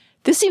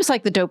 This seems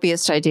like the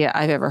dopiest idea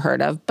I've ever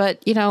heard of,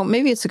 but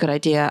maybe it's a good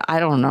idea. I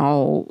don't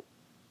know.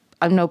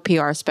 I'm no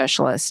PR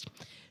specialist.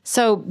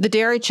 So the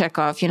dairy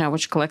checkoff,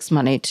 which collects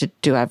money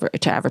to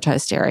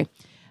advertise dairy,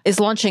 is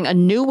launching a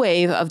new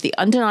wave of the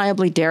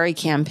Undeniably Dairy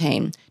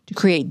campaign to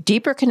create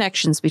deeper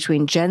connections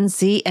between Gen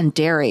Z and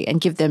dairy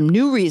and give them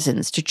new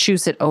reasons to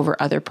choose it over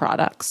other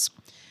products.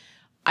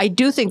 I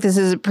do think this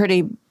is a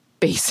pretty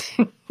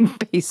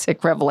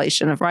basic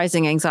revelation of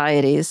rising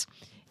anxieties.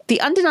 The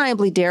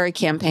Undeniably Dairy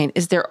campaign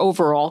is their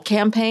overall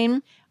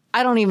campaign.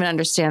 I don't even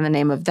understand the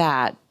name of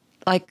that.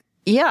 Like,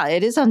 yeah,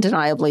 it is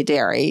undeniably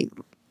dairy.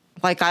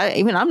 Like,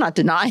 I'm not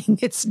denying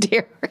it's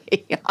dairy.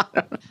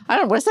 I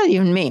don't, what does that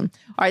even mean?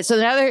 All right, so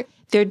now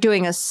they're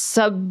doing a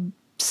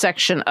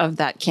subsection of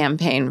that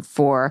campaign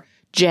for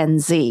Gen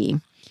Z.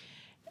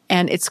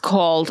 And it's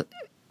called,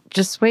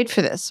 just wait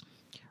for this,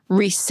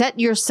 Reset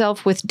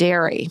Yourself with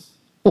Dairy.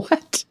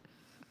 What?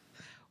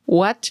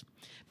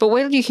 But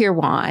wait till you hear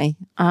why.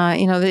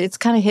 It's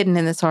kind of hidden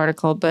in this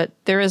article, but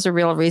there is a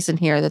real reason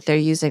here that they're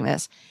using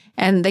this.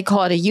 And they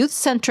call it a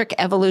youth-centric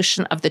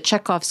evolution of the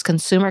Checkoff's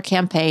consumer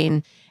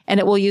campaign. And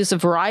it will use a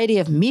variety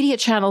of media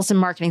channels and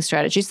marketing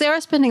strategies. They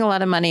are spending a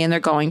lot of money, and they're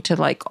going to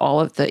like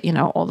all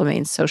the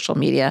main social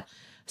media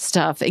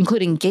stuff,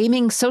 including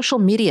gaming, social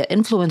media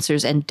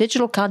influencers, and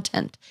digital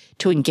content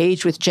to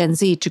engage with Gen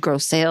Z to grow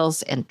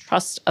sales and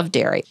trust of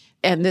dairy.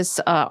 And this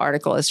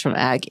article is from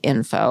Ag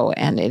Info,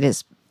 and it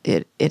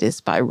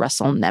is by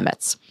Russell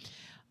Nemetz.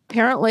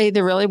 Apparently,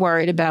 they're really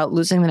worried about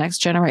losing the next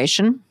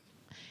generation.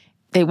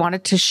 They want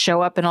it to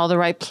show up in all the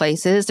right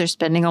places. They're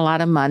spending a lot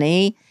of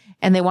money,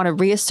 and they want to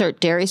reassert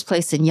dairy's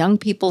place in young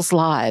people's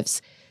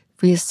lives.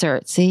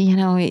 Reassert. See,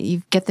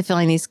 you get the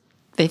feeling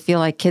they feel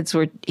like kids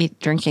were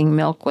drinking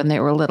milk when they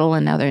were little,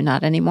 and now they're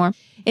not anymore.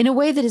 In a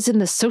way that is in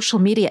the social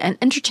media and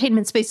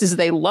entertainment spaces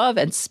they love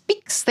and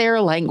speaks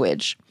their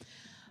language.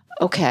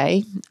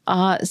 Okay.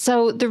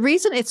 So the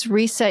reason it's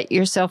Reset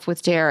Yourself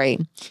with Dairy,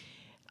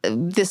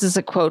 this is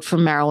a quote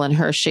from Marilyn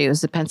Hershey,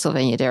 who's a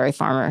Pennsylvania dairy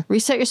farmer.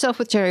 Reset Yourself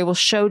with Dairy will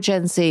show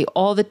Gen Z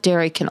all that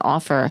dairy can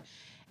offer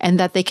and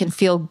that they can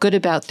feel good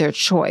about their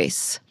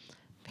choice.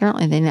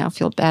 Apparently, they now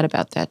feel bad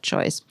about that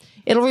choice.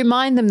 It'll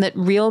remind them that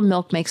real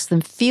milk makes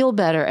them feel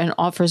better and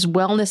offers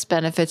wellness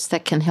benefits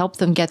that can help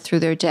them get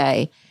through their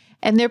day.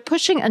 And they're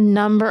pushing a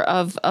number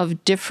of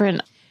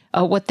different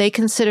what they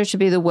consider to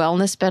be the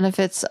wellness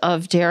benefits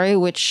of dairy,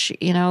 which,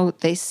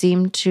 they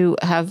seem to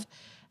have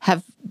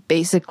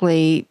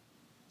basically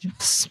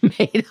just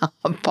made up.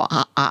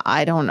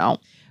 I don't know.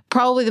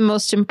 Probably the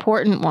most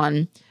important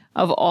one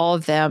of all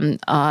of them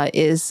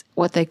is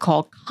what they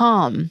call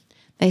calm.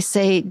 They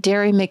say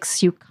dairy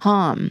makes you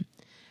calm.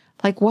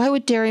 Like, why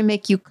would dairy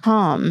make you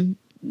calm?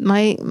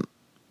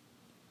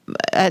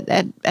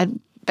 At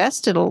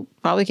best, it'll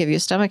probably give you a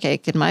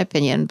stomachache, in my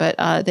opinion,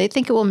 but they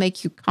think it will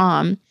make you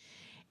calm.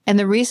 And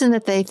the reason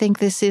that they think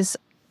this is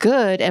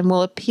good and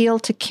will appeal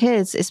to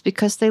kids is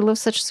because they live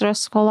such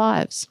stressful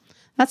lives.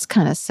 That's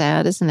kind of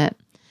sad, isn't it?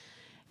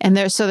 And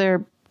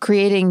they're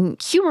creating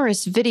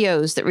humorous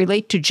videos that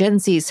relate to Gen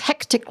Z's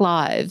hectic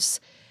lives.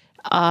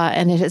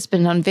 And it has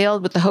been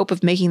unveiled with the hope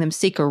of making them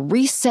seek a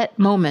reset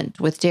moment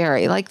with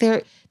dairy. Like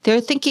they're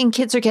thinking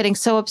kids are getting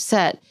so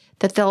upset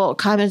that they'll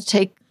kind of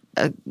take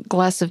a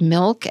glass of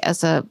milk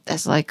as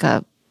like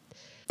a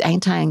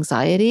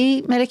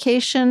anti-anxiety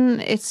medication.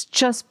 It's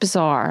just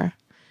bizarre.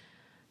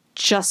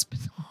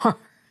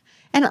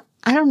 And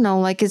I don't know,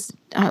 like, is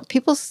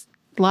people's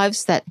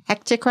lives that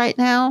hectic right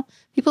now?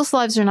 People's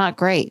lives are not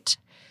great.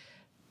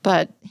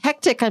 But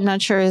hectic, I'm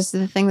not sure, is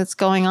the thing that's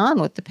going on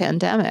with the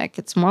pandemic.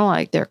 It's more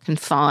like they're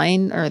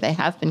confined, or they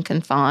have been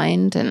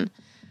confined, and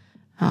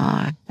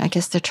I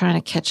guess they're trying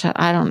to catch up.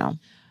 I don't know.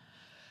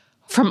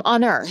 From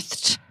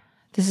Unearthed,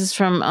 this is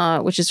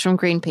which is from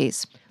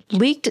Greenpeace.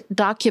 Leaked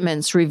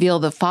documents reveal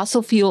the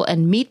fossil fuel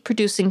and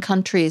meat-producing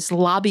countries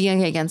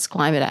lobbying against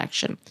climate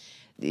action.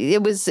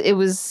 It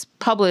was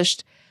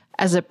published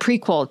as a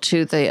prequel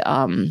to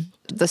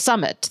the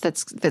summit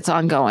that's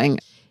ongoing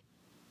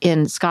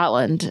in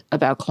Scotland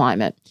about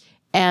climate.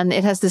 And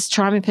it has this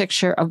charming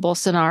picture of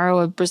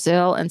Bolsonaro of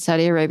Brazil and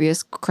Saudi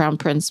Arabia's Crown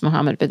Prince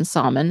Mohammed bin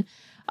Salman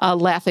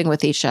laughing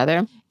with each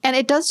other. And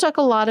it does talk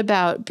a lot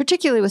about,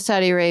 particularly with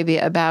Saudi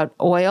Arabia, about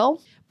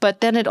oil.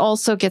 But then it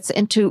also gets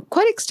into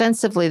quite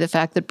extensively the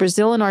fact that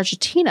Brazil and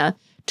Argentina,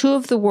 two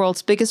of the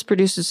world's biggest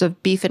producers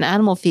of beef and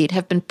animal feed,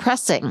 have been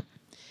pressing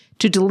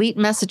to delete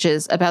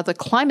messages about the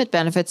climate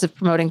benefits of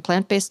promoting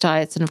plant-based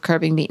diets and of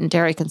curbing meat and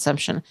dairy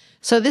consumption.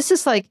 So this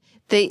is like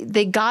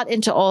they got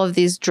into all of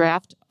these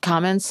draft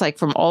comments, like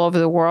from all over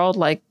the world,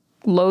 like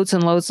loads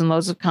and loads and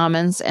loads of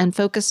comments, and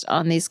focused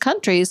on these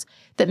countries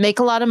that make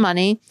a lot of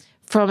money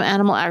from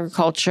animal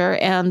agriculture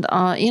and,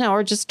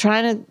 are just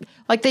trying to,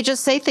 like, they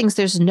just say things.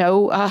 There's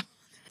no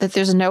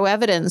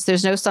evidence.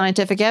 There's no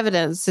scientific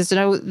evidence. There's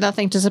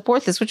nothing to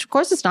support this, which of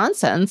course is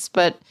nonsense.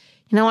 But,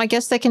 I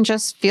guess they can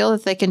just feel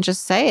that they can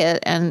just say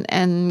it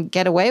and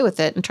get away with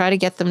it and try to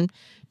get them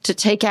to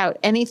take out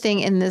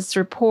anything in this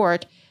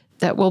report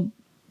that will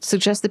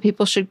suggest that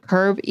people should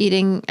curb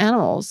eating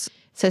animals.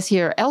 It says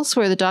here,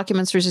 elsewhere, the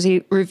documents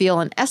reveal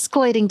an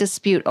escalating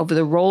dispute over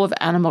the role of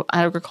animal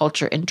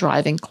agriculture in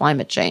driving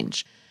climate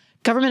change.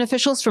 Government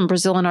officials from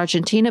Brazil and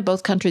Argentina,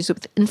 both countries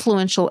with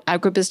influential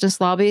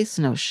agribusiness lobbies,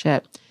 no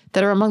shit,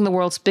 that are among the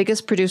world's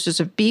biggest producers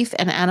of beef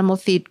and animal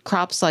feed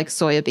crops like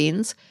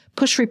soybeans,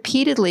 push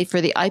repeatedly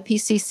for the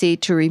IPCC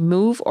to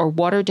remove or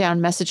water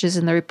down messages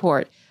in the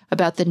report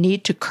about the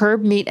need to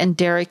curb meat and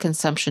dairy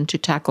consumption to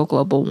tackle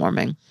global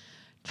warming.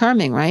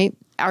 Charming, right?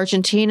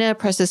 Argentina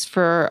presses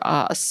for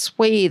a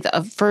swathe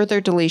of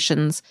further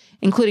deletions,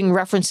 including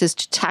references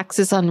to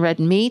taxes on red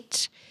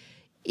meat,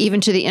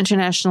 even to the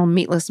International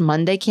Meatless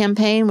Monday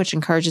campaign, which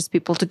encourages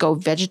people to go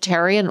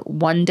vegetarian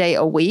one day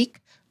a week.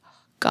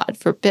 God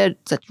forbid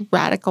such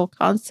radical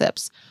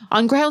concepts,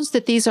 on grounds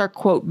that these are,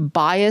 quote,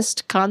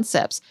 biased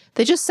concepts.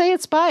 They just say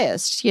it's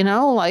biased,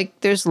 like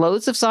there's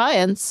loads of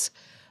science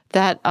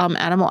that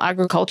animal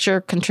agriculture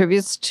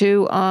contributes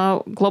to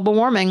global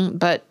warming,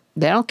 but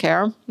they don't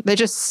care. They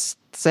just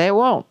say it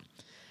won't.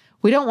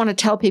 We don't want to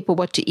tell people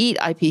what to eat,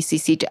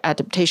 IPCC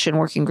Adaptation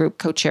Working Group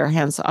co-chair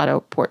Hans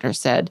Otto Portner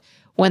said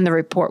when the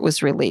report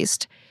was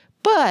released.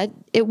 But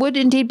it would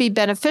indeed be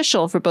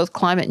beneficial for both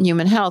climate and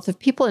human health if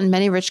people in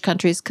many rich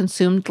countries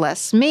consumed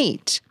less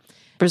meat.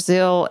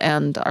 Brazil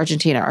and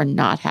Argentina are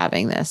not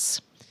having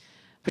this,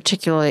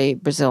 particularly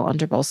Brazil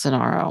under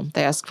Bolsonaro.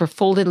 They ask for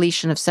full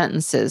deletion of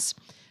sentences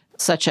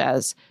such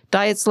as,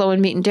 diets low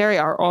in meat and dairy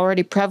are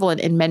already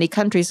prevalent in many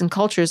countries and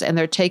cultures, and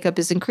their take-up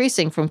is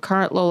increasing from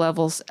current low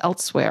levels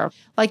elsewhere.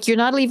 Like, you're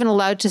not even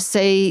allowed to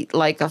say,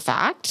 a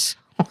fact.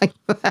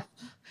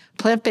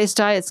 Plant-based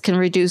diets can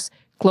reduce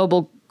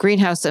global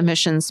greenhouse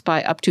emissions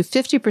by up to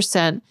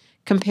 50%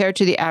 compared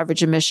to the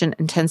average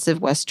emission-intensive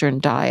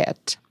Western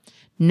diet.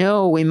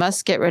 No, we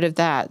must get rid of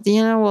that.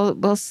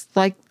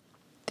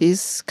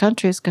 These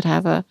countries could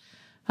have a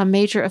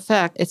major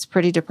effect. It's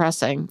pretty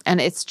depressing. And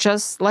it's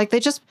just like they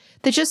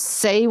just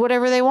say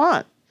whatever they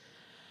want.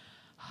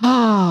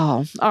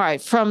 Oh, all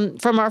right. From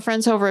our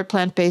friends over at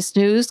Plant-Based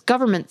News,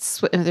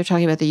 they're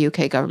talking about the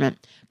UK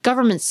government.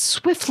 Government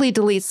swiftly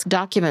deletes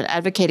document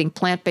advocating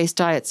plant-based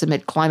diets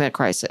amid climate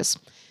crisis.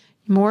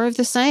 More of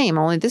the same,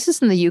 only this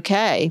is in the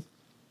UK.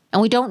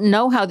 And we don't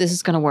know how this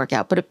is going to work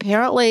out. But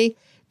apparently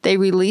they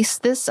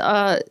released this,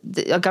 a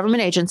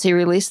government agency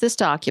released this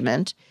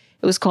document.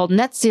 It was called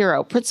Net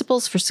Zero,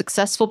 Principles for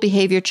Successful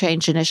Behavior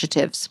Change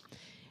Initiatives.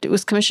 It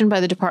was commissioned by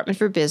the Department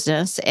for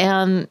Business,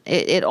 and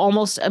it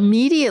almost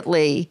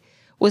immediately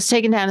was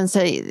taken down and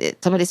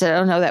somebody said,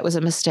 oh, no, that was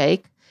a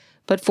mistake.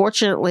 But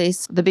fortunately,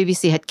 the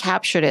BBC had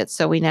captured it,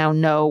 so we now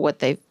know what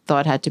they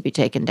thought had to be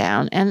taken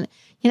down. And,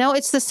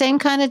 it's the same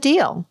kind of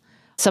deal.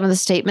 Some of the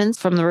statements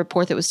from the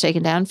report that was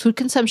taken down, food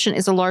consumption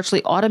is a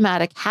largely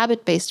automatic,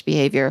 habit-based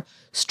behavior,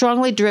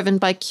 strongly driven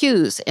by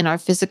cues in our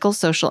physical,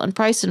 social, and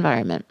price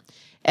environment.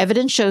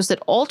 Evidence shows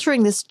that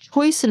altering this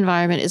choice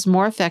environment is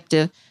more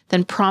effective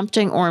than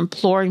prompting or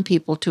imploring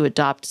people to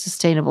adopt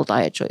sustainable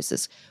diet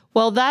choices.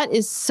 Well, that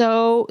is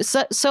so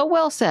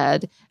well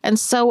said and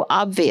so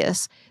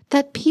obvious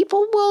that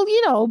people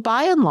will,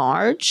 by and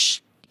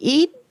large,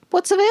 eat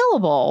what's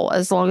available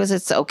as long as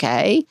it's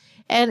okay.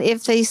 And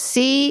if they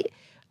see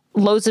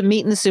loads of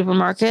meat in the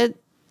supermarket,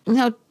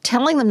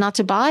 telling them not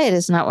to buy it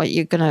is not what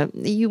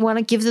you want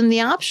to give them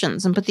the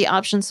options and put the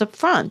options up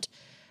front.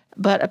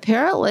 But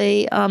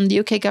apparently the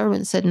UK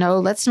government said, no,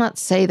 let's not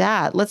say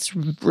that. Let's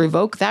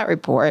revoke that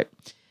report.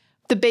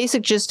 The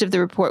basic gist of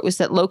the report was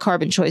that low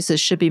carbon choices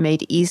should be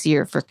made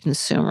easier for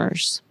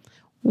consumers.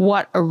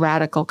 What a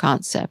radical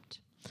concept.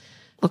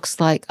 Looks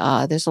like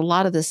there's a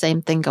lot of the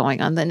same thing going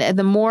on. And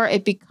the more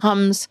it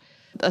becomes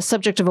a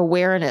subject of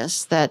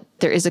awareness that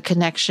there is a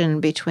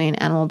connection between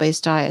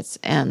animal-based diets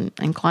and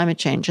climate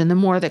change, and the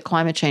more that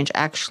climate change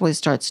actually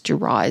starts to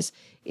rise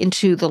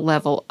into the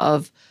level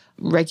of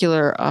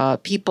regular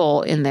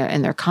people in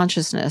their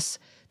consciousness,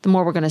 the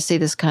more we're going to see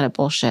this kind of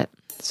bullshit.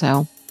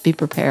 So be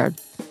prepared.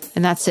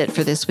 And that's it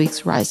for this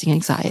week's Rising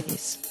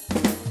Anxieties.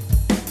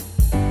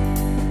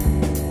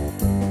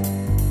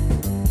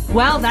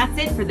 Well, that's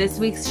it for this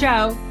week's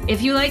show.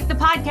 If you like the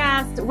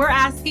podcast, we're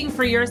asking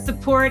for your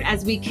support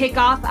as we kick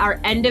off our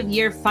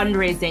end-of-year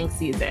fundraising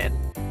season.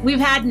 We've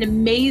had an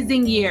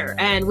amazing year,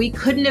 and we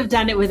couldn't have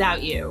done it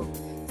without you.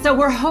 So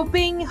we're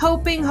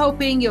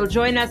hoping you'll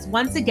join us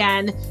once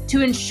again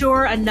to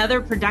ensure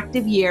another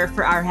productive year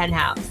for our hen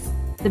house.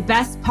 The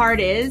best part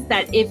is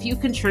that if you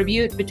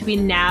contribute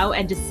between now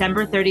and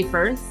December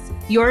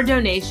 31st, your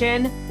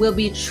donation will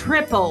be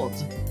tripled,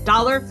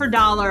 dollar for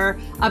dollar,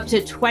 up to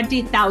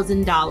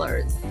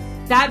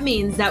 $20,000. That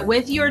means that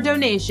with your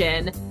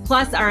donation,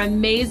 plus our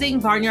amazing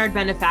Barnyard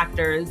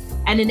benefactors,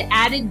 and an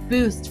added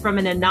boost from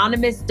an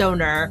anonymous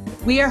donor,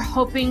 we are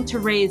hoping to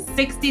raise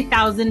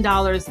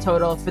 $60,000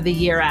 total for the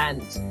year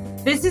end.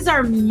 This is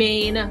our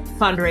main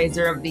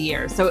fundraiser of the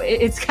year, so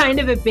it's kind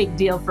of a big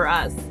deal for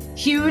us.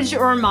 Huge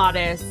or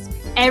modest,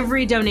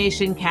 every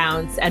donation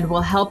counts and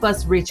will help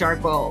us reach our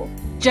goal.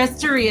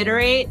 Just to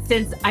reiterate,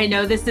 since I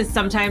know this is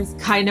sometimes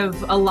kind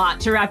of a lot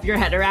to wrap your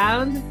head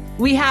around,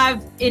 we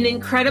have an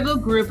incredible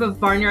group of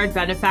Barnyard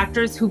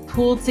benefactors who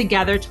pooled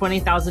together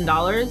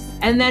 $20,000,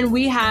 and then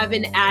we have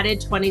an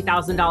added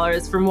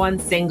 $20,000 from one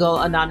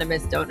single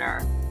anonymous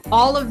donor.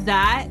 All of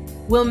that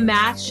will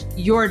match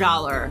your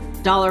dollar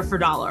for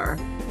dollar.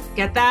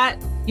 Get that?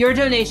 Your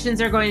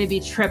donations are going to be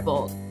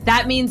tripled.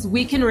 That means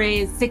we can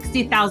raise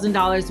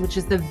 $60,000, which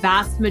is the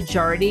vast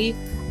majority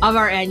of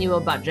our annual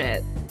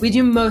budget. We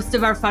do most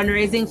of our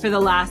fundraising for the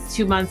last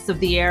 2 months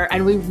of the year,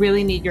 and we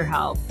really need your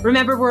help.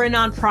 Remember, we're a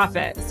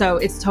nonprofit, so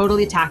it's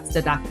totally tax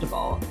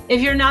deductible. If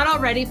you're not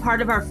already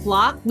part of our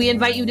flock, we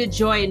invite you to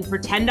join for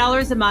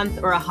 $10 a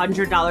month or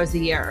 $100 a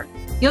year.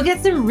 You'll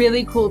get some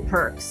really cool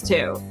perks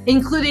too,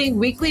 including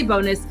weekly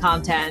bonus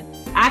content,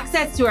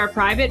 access to our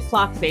private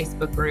Flock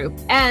Facebook group,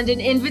 and an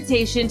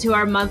invitation to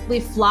our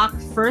monthly Flock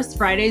First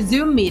Friday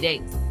Zoom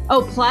meetings.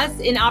 Oh, plus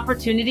an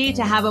opportunity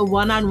to have a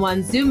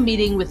one-on-one Zoom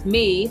meeting with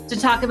me to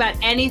talk about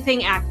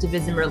anything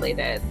activism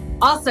related.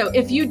 Also,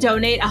 if you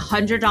donate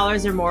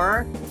 $100 or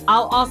more,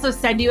 I'll also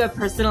send you a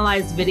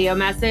personalized video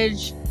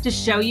message to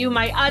show you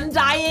my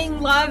undying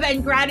love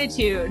and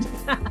gratitude.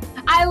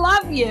 I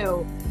love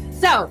you.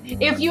 So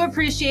if you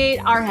appreciate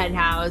our hen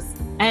house,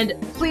 and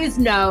please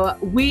know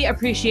we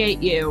appreciate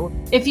you,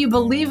 if you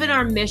believe in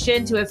our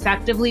mission to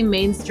effectively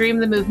mainstream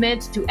the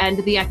movement to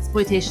end the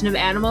exploitation of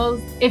animals,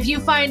 if you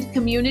find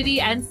community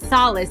and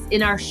solace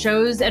in our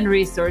shows and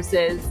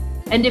resources,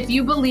 and if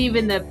you believe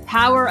in the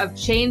power of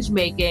change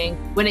making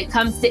when it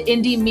comes to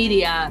indie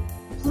media,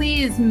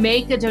 please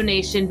make a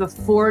donation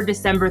before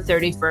December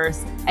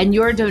 31st, and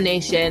your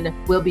donation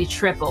will be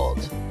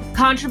tripled.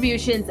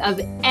 Contributions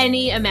of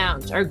any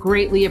amount are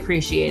greatly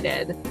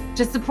appreciated.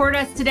 To support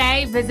us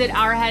today, visit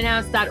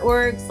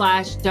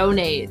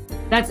ourhenhouse.org/donate.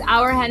 That's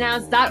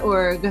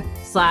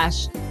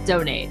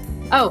ourhenhouse.org/donate.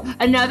 Oh,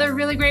 another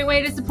really great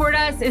way to support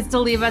us is to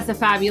leave us a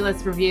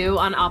fabulous review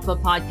on Apple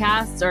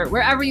Podcasts or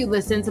wherever you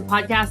listen to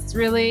podcasts,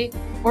 really,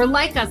 or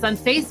like us on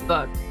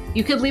Facebook.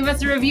 You could leave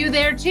us a review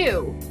there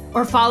too,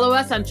 or follow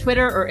us on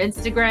Twitter or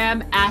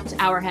Instagram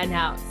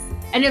 @OurHenHouse.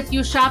 And if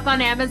you shop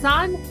on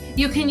Amazon,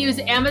 you can use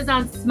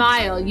Amazon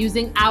Smile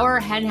using Our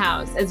Hen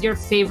House as your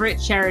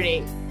favorite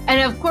charity.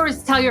 And of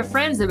course, tell your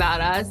friends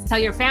about us, tell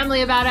your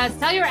family about us,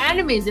 tell your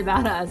enemies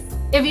about us.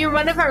 If you're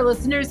one of our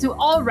listeners who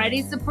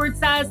already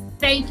supports us,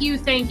 thank you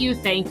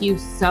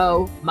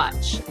so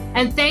much.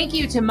 And thank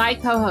you to my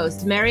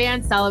co-host,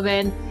 Marianne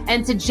Sullivan,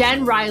 and to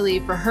Jen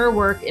Riley for her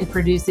work in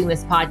producing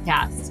this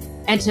podcast,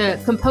 and to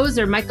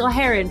composer Michael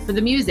Heron for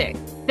the music.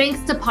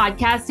 Thanks to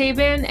Podcast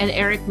Haven and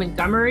Eric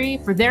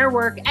Montgomery for their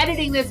work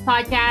editing this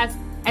podcast,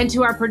 and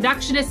to our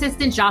production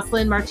assistant,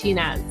 Jocelyn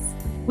Martinez.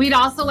 We'd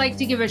also like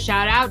to give a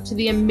shout out to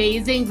the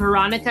amazing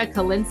Veronica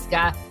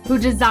Kalinska, who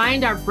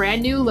designed our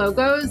brand new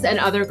logos and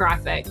other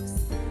graphics.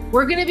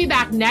 We're going to be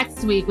back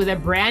next week with a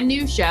brand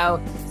new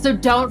show, so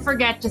don't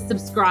forget to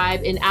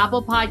subscribe in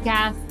Apple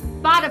Podcasts,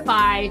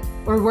 Spotify,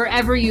 or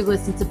wherever you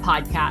listen to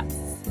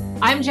podcasts.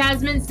 I'm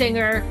Jasmine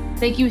Singer.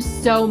 Thank you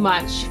so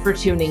much for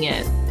tuning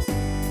in.